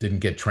didn't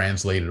get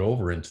translated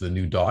over into the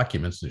new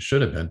documents, and it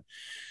should have been.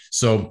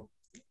 So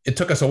it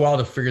took us a while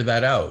to figure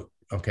that out.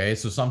 Okay.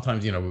 So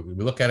sometimes, we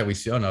look at it, we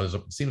see, oh no,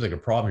 it seems like a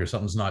problem here.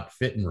 Something's not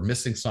fitting. We're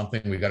missing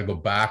something. We got to go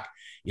back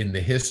in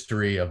the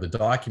history of the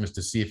documents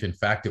to see if in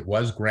fact it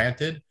was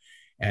granted.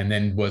 And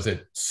then was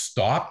it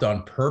stopped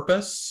on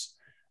purpose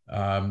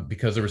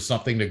because there was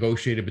something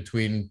negotiated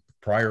between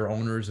prior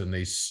owners and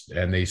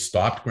they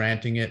stopped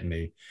granting it.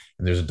 And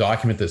there's a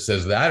document that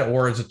says that,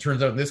 or as it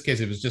turns out in this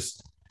case,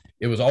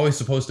 it was always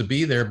supposed to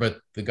be there, but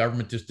the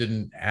government just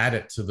didn't add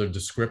it to the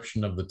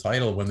description of the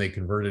title when they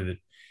converted it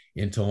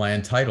into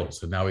land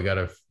titles. So now we got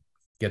to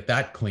get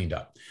that cleaned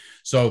up.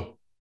 So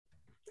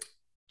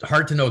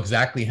hard to know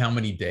exactly how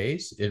many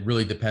days. It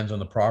really depends on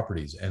the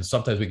properties. And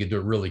sometimes we can do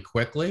it really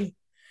quickly.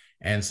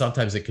 And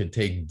sometimes it could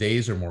take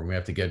days or more. We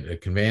have to get a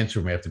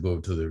conveyancer. We have to go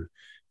to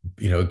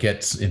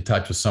get in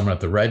touch with someone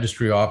at the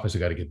registry office. We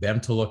got to get them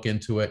to look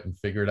into it and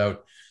figure it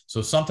out.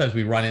 So sometimes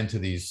we run into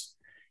these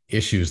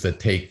issues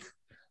that take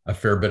a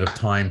fair bit of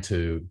time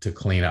to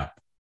clean up.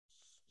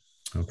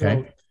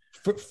 Okay.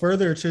 So,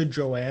 further to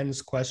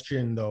Joanne's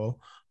question, though,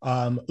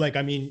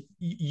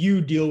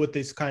 you deal with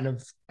this kind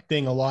of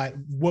thing a lot.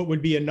 What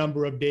would be a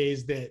number of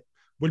days that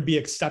would be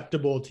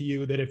acceptable to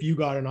you, that if you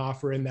got an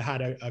offer and that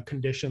had a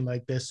condition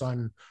like this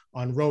on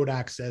road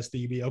access, that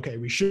you'd be, okay,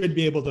 we should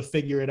be able to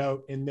figure it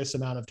out in this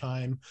amount of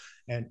time?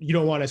 And you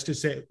don't want us to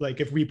say,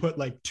 like, if we put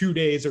like 2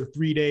 days or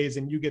 3 days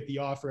and you get the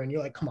offer and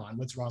you're like, come on,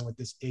 what's wrong with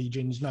this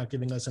agent? He's not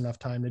giving us enough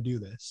time to do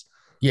this.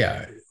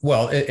 Yeah.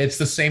 Well, it's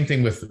the same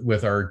thing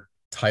with our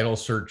title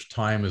search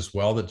time as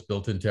well. That's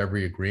built into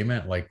every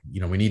agreement. Like,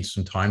 we need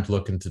some time to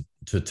look into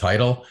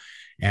title.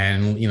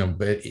 And,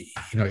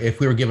 if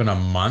we were given a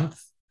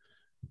month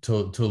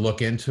to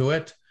look into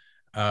it,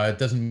 it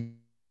doesn't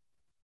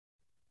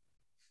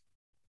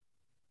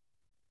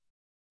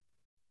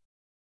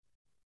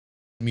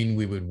mean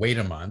we would wait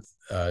a month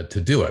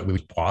to do it. It would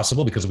be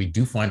possible, because we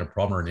do find a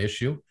problem or an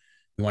issue,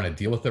 we want to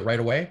deal with it right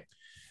away.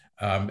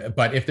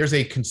 But if there's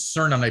a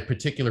concern on a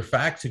particular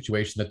fact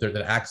situation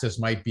that access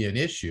might be an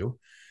issue,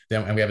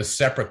 then, and we have a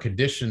separate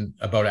condition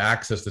about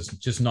access that's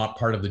just not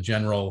part of the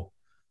general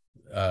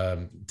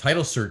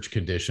title search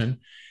condition,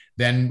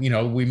 then,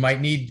 we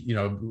might need,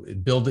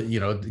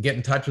 get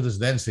in touch with us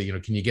then, say,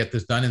 can you get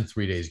this done in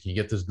 3 days? Can you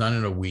get this done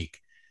in a week?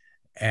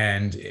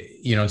 And,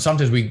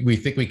 sometimes we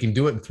think we can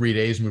do it in 3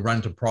 days, and we run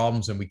into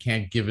problems and we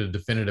can't give it a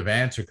definitive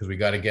answer because we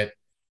got to get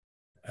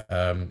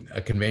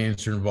a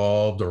conveyancer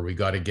involved, or we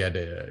got to get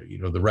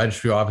the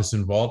registry office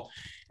involved.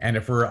 And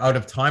if we're out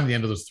of time at the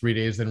end of those 3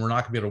 days, then we're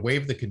not going to be able to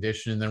waive the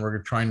condition. And then we're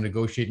trying to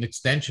negotiate an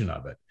extension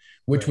of it,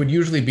 which would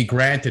usually be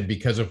granted,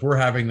 because if we're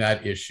having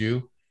that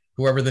issue,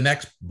 whoever the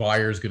next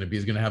buyer is going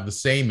to have the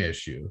same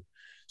issue.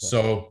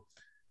 So,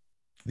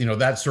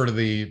 that's sort of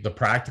the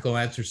practical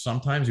answer.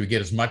 Sometimes we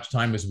get as much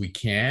time as we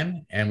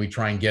can and we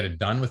try and get it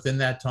done within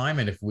that time.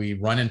 And if we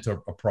run into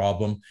a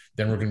problem,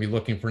 then we're going to be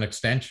looking for an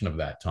extension of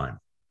that time.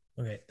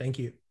 Okay, thank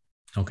you.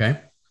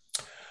 Okay.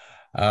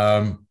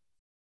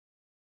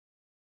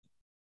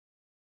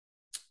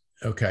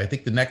 Okay, I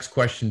think the next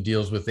question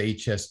deals with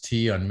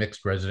HST on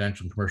mixed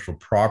residential and commercial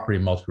property,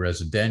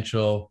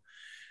 multi-residential.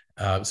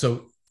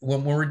 So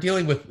when we're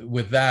dealing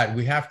with that,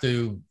 we have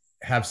to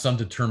have some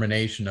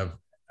determination of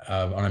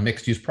on a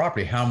mixed-use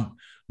property, how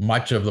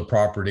much of the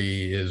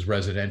property is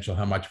residential,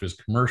 how much of it is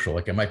commercial.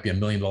 Like it might be $1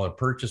 million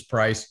purchase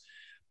price,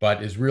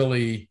 but is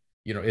really,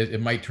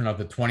 it might turn out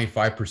that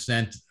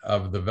 25%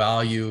 of the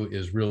value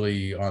is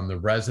really on the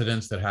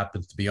residence that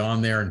happens to be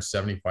on there, and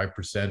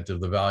 75% of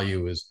the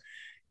value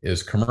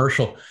is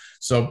commercial.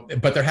 So,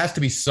 but there has to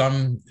be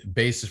some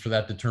basis for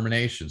that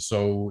determination.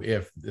 So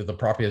if the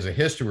property has a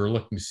history, we're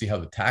looking to see how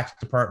the tax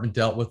department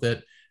dealt with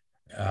it.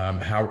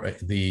 How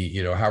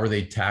are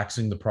they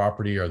taxing the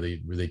property? Were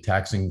they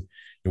taxing,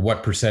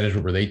 what percentage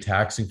were they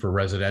taxing for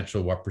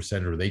residential? What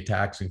percentage are they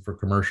taxing for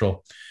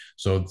commercial?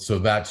 So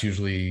that's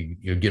usually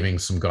giving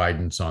some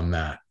guidance on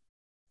that.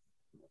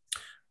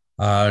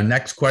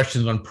 Next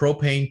question is on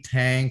propane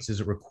tanks. Is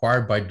it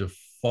required by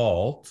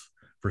default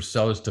for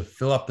sellers to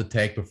fill up the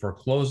tank before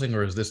closing,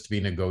 or is this to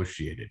be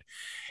negotiated?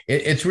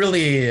 It's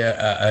really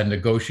a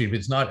negotiated.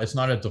 It's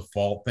not a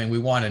default thing. We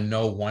want to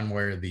know one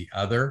way or the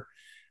other.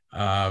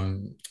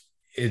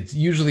 It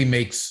usually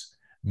makes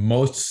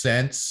most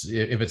sense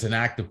if it's an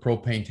active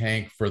propane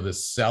tank for the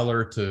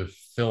seller to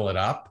fill it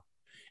up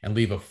and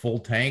leave a full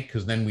tank,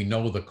 because then we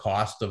know the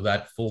cost of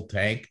that full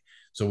tank,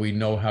 so we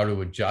know how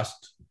to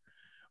adjust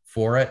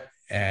for it.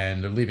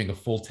 And they're leaving a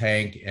full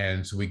tank,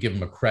 and so we give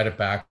them a credit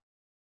back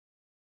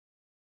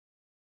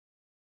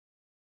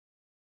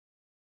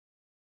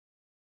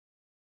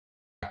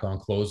on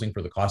closing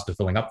for the cost of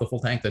filling up the full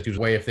tank. That's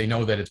usually the way. If they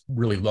know that it's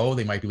really low,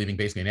 they might be leaving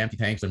basically an empty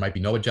tank. So there might be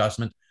no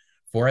adjustment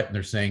for it. And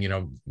they're saying,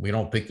 we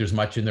don't think there's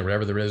much in there,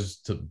 whatever there is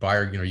to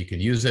buyer, you can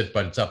use it,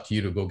 but it's up to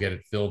you to go get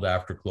it filled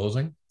after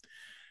closing.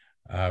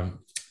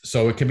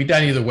 So it can be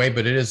done either way,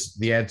 but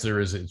the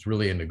answer is it's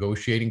really a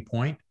negotiating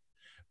point.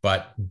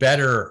 But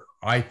better,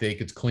 I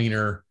think it's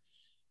cleaner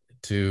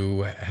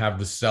to have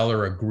the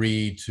seller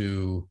agree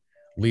to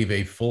leave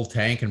a full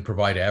tank and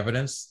provide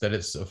evidence that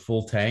it's a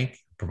full tank,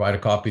 provide a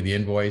copy of the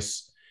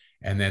invoice,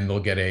 and then they'll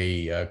get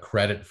a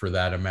credit for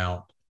that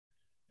amount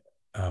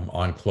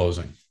on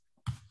closing.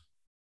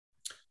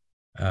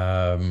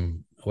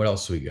 What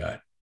else we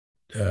got?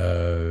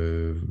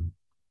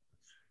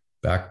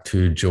 Back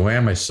to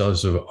Joanne. My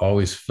sellers have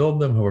always filled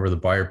them. However, the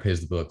buyer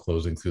pays the bill at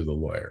closing through the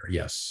lawyer.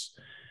 Yes.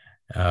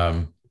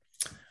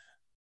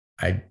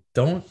 I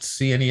don't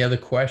see any other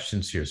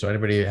questions here. So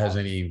anybody has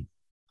any?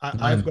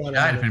 If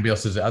anybody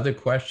else has other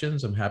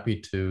questions, I'm happy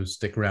to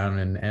stick around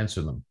and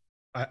answer them.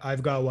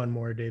 I've got one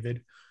more,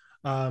 David.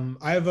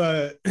 I have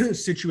a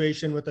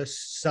situation with a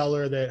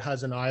seller that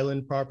has an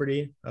island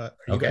property.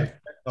 Okay.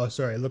 Oh,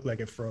 sorry. It looked like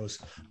it froze.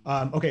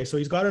 Okay. So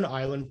he's got an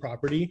island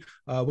property.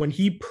 When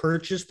he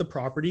purchased the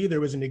property,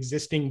 there was an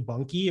existing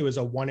bunkie. It was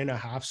a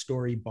 1.5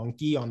 story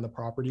bunkie on the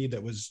property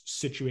that was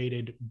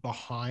situated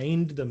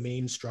behind the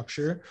main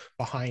structure.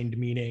 Behind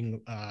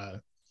meaning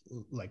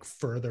like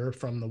further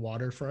from the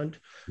waterfront.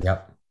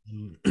 Yep.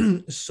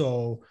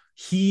 So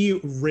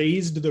he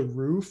raised the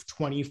roof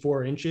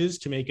 24 inches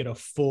to make it a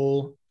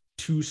full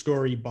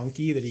 2-story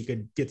bunkie that he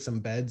could get some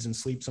beds and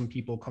sleep some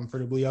people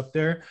comfortably up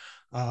there.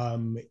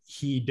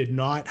 He did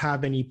not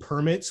have any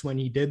permits when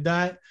he did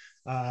that.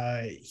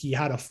 He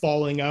had a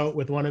falling out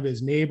with one of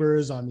his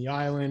neighbors on the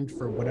island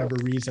for whatever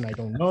reason, I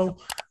don't know.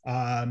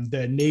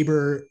 The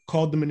neighbor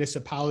called the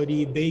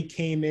municipality. They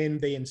came in,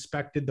 they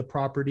inspected the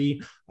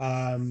property.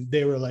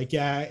 They were like,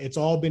 yeah, it's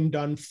all been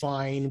done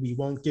fine. We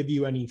won't give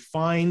you any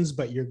fines,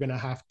 but you're going to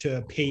have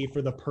to pay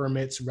for the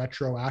permits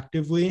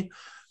retroactively.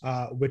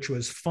 Which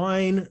was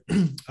fine.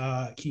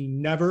 He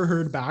never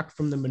heard back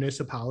from the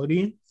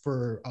municipality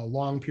for a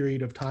long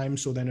period of time.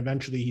 So then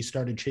eventually he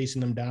started chasing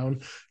them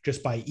down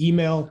just by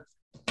email.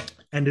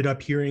 Ended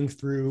up hearing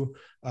through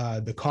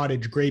the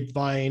Cottage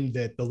grapevine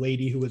that the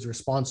lady who was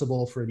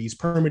responsible for these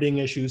permitting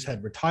issues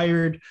had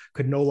retired,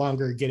 could no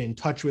longer get in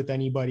touch with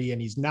anybody.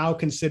 And he's now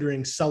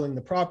considering selling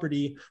the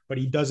property, but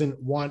he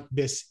doesn't want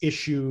this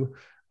issue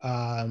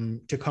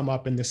to come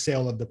up in the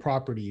sale of the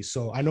property.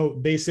 So I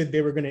know they said they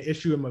were going to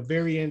issue him a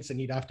variance and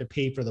he'd have to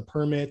pay for the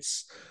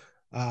permits,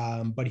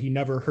 but he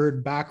never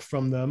heard back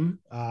from them.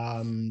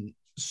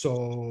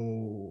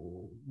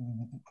 So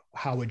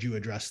how would you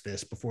address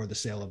this before the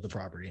sale of the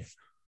property?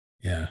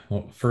 Yeah,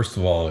 well, first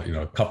of all,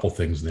 a couple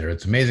things there.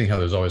 It's amazing how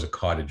there's always a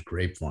Cottage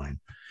grapevine.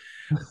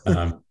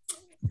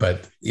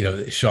 but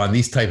Sean,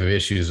 these type of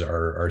issues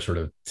are sort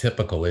of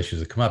typical issues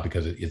that come up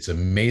because it's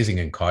amazing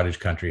in cottage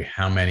country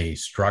how many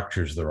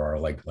structures there are,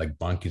 like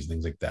bunkies,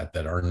 things like that,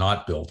 that are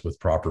not built with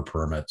proper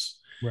permits.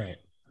 Right.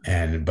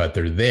 But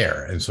they're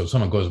there. And so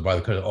someone goes by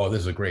the cottage, oh,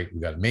 this is a great, we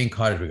got a main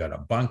cottage, we got a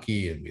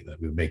bunkie, and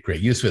we make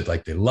great use of it.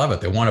 Like, they love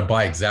it. They want to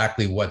buy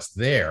exactly what's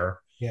there.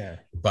 Yeah.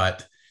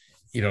 But,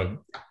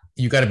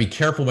 you got to be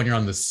careful when you're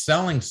on the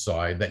selling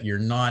side that you're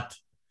not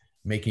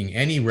making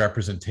any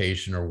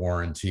representation or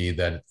warranty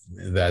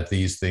that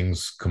these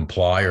things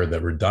comply or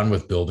that we're done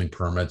with building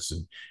permits.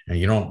 And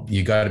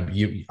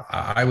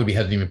I would be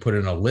hesitant to even put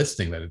in a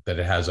listing that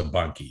it has a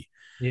bunkie.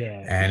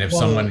 Yeah. And if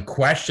someone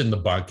questioned the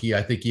bunkie,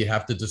 I think you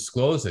have to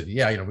disclose it.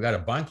 Yeah, we got a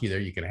bunkie there.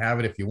 You can have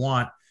it if you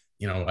want.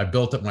 I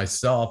built it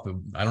myself.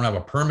 I don't have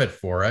a permit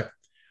for it.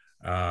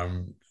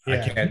 I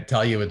can't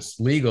tell you it's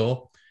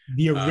legal.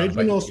 The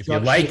original if you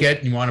like it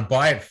and you want to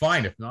buy it,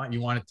 fine. If not,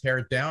 you want to tear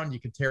it down, you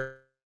can tear it.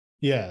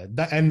 Yeah,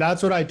 and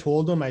that's what I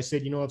told him. I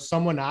said, if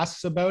someone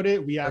asks about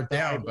it, we have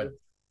to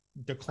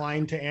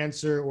decline to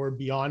answer or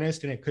be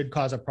honest, and it could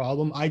cause a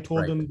problem. I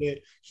told him that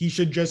he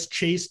should just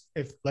chase,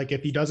 if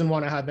he doesn't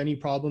want to have any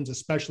problems,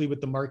 especially with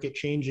the market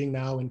changing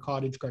now in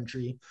cottage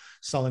country,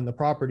 selling the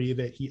property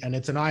and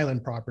it's an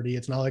island property.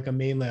 It's not like a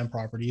mainland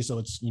property, so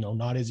it's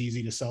not as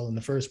easy to sell in the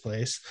first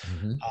place.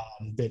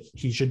 That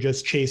he should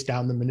just chase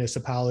down the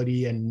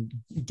municipality and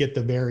get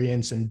the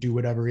variance and do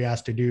whatever he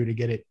has to do to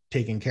get it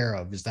taken care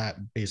of. Is that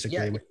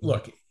basically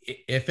look,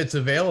 if it's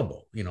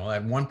available,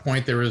 at one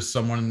point there is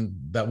someone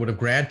that would have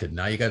granted.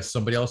 Now you got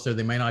somebody else there,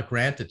 they may not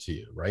grant it to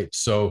you, right?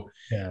 So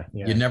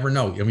you never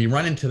know. You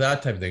run into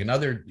that type of thing.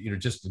 Another,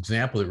 just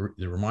example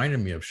that reminded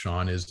me of,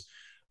 Sean, is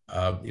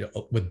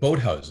with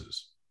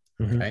boathouses.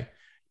 Okay,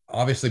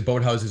 obviously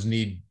boathouses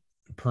need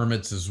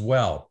permits as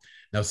well.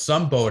 Now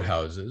some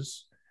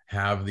boathouses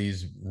have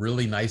these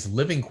really nice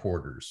living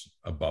quarters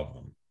above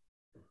them,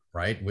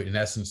 right? In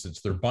essence,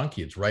 it's their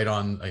bunkie. It's right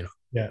on,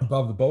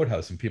 above the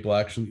boathouse, and people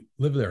actually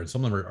live there. And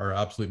some of them are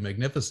absolutely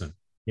magnificent.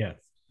 Yeah.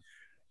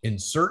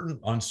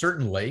 On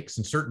certain lakes,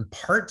 in certain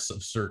parts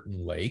of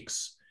certain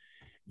lakes,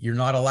 you're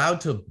not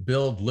allowed to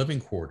build living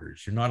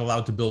quarters. You're not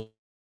allowed to build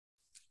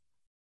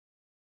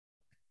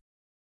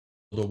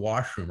a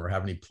washroom or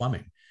have any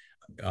plumbing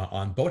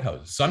on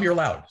boathouses. Some you're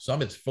allowed.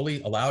 Some it's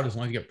fully allowed as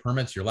long as you get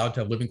permits. You're allowed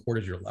to have living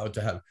quarters. You're allowed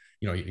to have,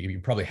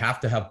 you probably have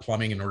to have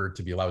plumbing in order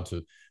to be allowed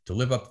to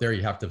live up there.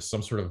 You have to have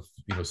some sort of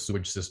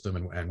sewage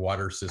system and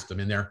water system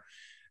in there,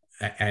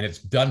 and it's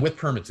done with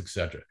permits,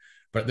 etc.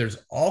 But there's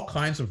all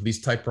kinds of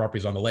these type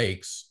properties on the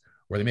lakes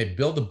where they may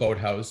build a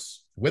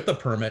boathouse with a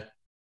permit.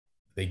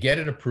 They get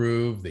it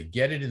approved. They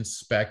get it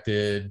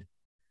inspected.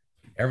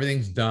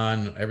 Everything's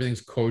done.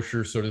 Everything's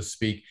kosher, so to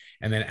speak.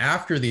 And then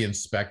after the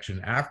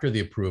inspection, after the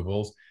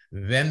approvals,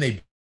 then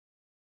they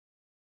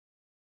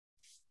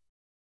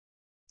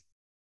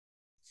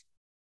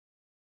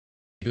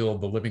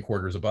build the living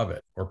quarters above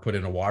it or put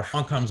in a wash.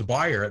 Along comes a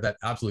buyer that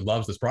absolutely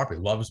loves this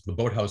property, loves the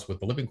boathouse with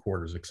the living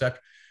quarters, etc.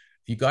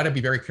 You got to be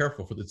very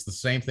careful. It's the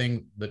same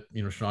thing that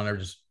Sean and I are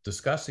just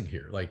discussing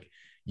here. Like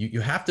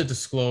you have to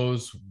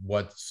disclose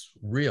what's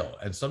real,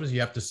 and sometimes you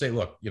have to say,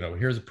 look,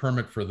 here's a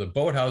permit for the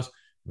boathouse.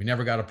 We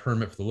never got a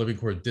permit for the living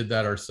quarters. Did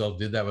that ourselves.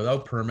 Did that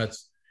without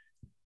permits.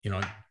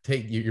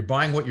 You're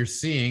buying what you're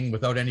seeing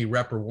without any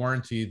rep or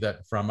warranty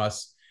that from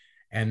us.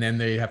 And then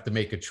they have to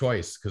make a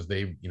choice because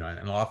they,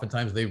 and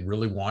oftentimes they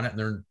really want it,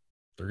 and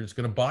they're just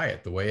going to buy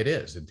it the way it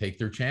is and take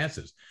their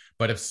chances.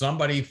 But if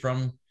somebody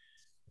from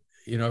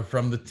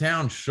the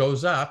town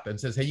shows up and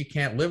says, hey, you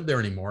can't live there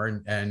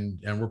anymore, and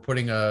we're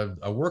putting a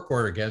work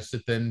order against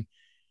it, then,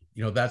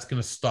 that's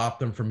going to stop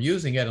them from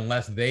using it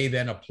unless they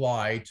then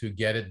apply to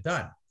get it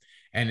done.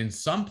 And in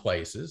some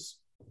places,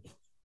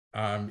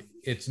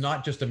 it's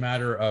not just a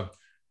matter of,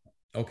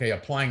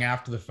 applying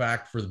after the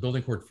fact for the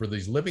building court for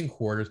these living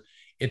quarters.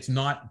 It's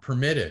not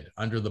permitted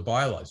under the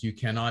bylaws. You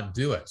cannot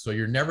do it. So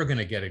you're never going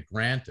to get it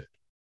granted.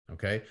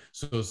 Okay.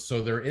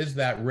 So there is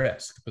that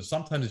risk, but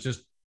sometimes it's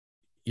just,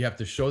 you have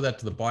to show that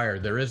to the buyer.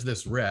 There is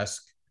this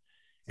risk,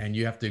 and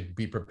you have to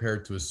be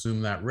prepared to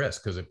assume that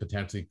risk because it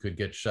potentially could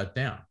get shut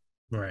down.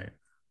 Right.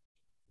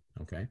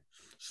 Okay.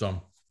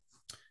 So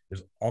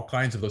there's all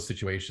kinds of those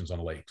situations on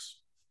lakes.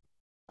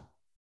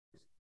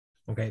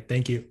 Okay.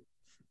 Thank you.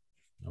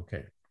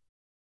 Okay.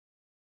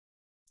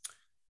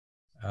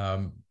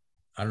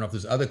 I don't know if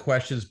there's other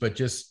questions, but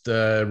just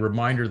a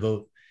reminder,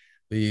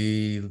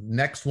 the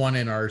next one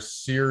in our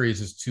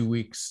series is 2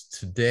 weeks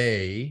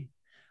today.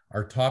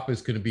 Our topic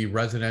is going to be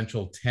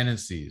residential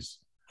tenancies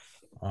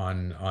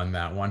on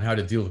that one, how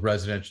to deal with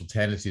residential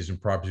tenancies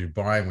and properties you're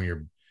buying when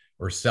you're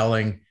or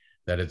selling,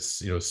 that it's,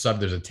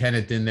 there's a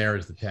tenant in there.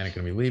 Is the tenant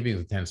going to be leaving? Is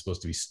the tenant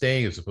supposed to be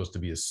staying? Is it supposed to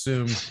be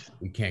assumed?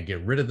 We can't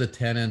get rid of the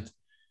tenant.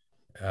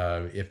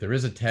 If there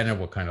is a tenant,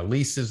 what kind of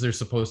leases they're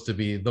supposed to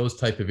be? Those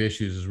type of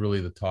issues is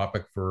really the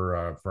topic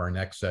for our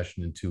next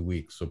session in 2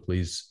 weeks. So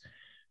please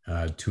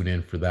tune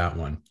in for that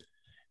one.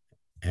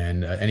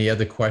 And any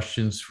other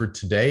questions for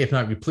today? If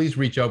not, please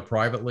reach out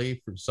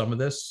privately for some of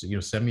this.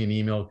 Send me an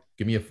email,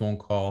 give me a phone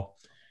call.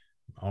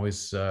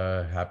 Always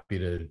happy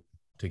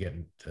to to get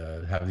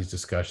have these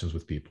discussions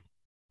with people.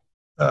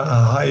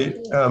 Hi,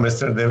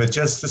 Mr. David.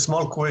 Just a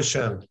small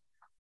question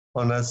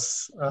on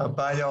a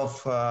buy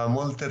of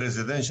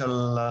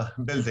multi-residential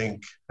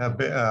building,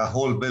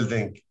 whole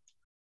building.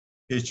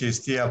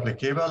 HST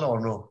applicable or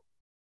no?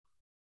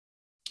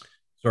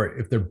 Sorry,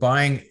 if they're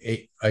buying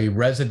a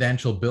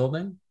residential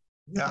building?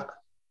 Yeah.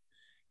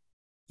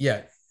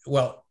 Yeah,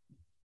 well,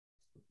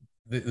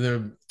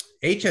 the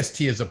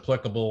HST is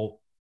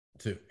applicable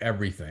to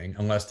everything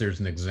unless there's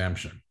an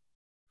exemption,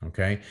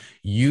 okay?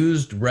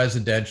 Used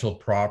residential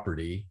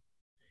property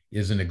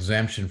is an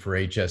exemption for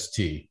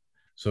HST.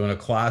 So in a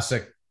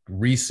classic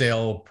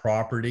resale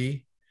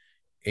property,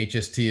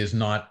 HST is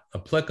not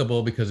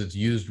applicable because it's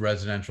used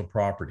residential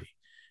property.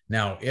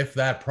 Now, if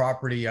that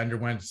property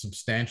underwent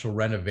substantial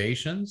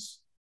renovations,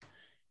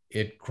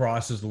 it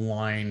crosses the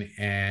line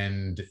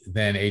and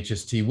then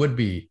HST would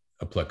be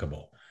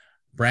applicable.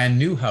 Brand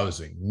new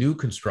housing, new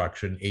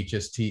construction,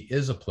 HST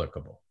is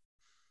applicable.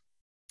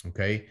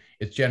 Okay.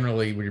 It's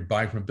generally, when you're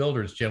buying from a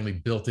builder, it's generally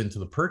built into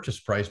the purchase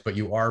price, but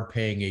you are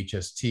paying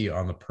HST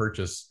on the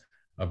purchase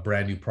of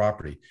brand new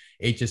property.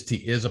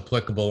 HST is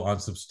applicable on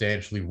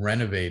substantially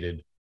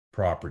renovated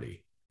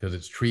property because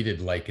it's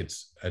treated like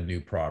it's a new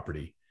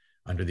property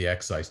under the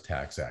Excise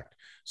Tax Act.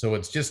 So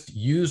it's just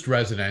used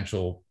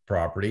residential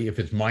property. If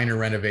it's minor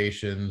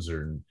renovations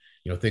or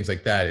things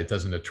like that, it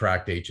doesn't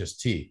attract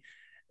HST.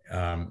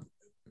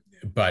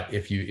 But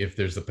if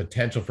there's a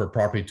potential for a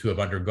property to have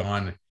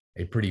undergone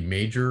a pretty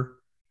major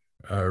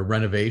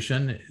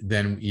renovation,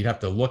 then you'd have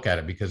to look at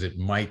it because it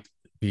might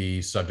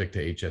be subject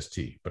to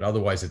HST, but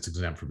otherwise it's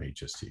exempt from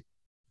HST.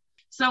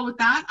 So with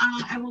that,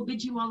 I will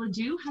bid you all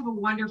adieu. Have a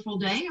wonderful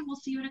day, and we'll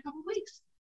see you in a couple of weeks.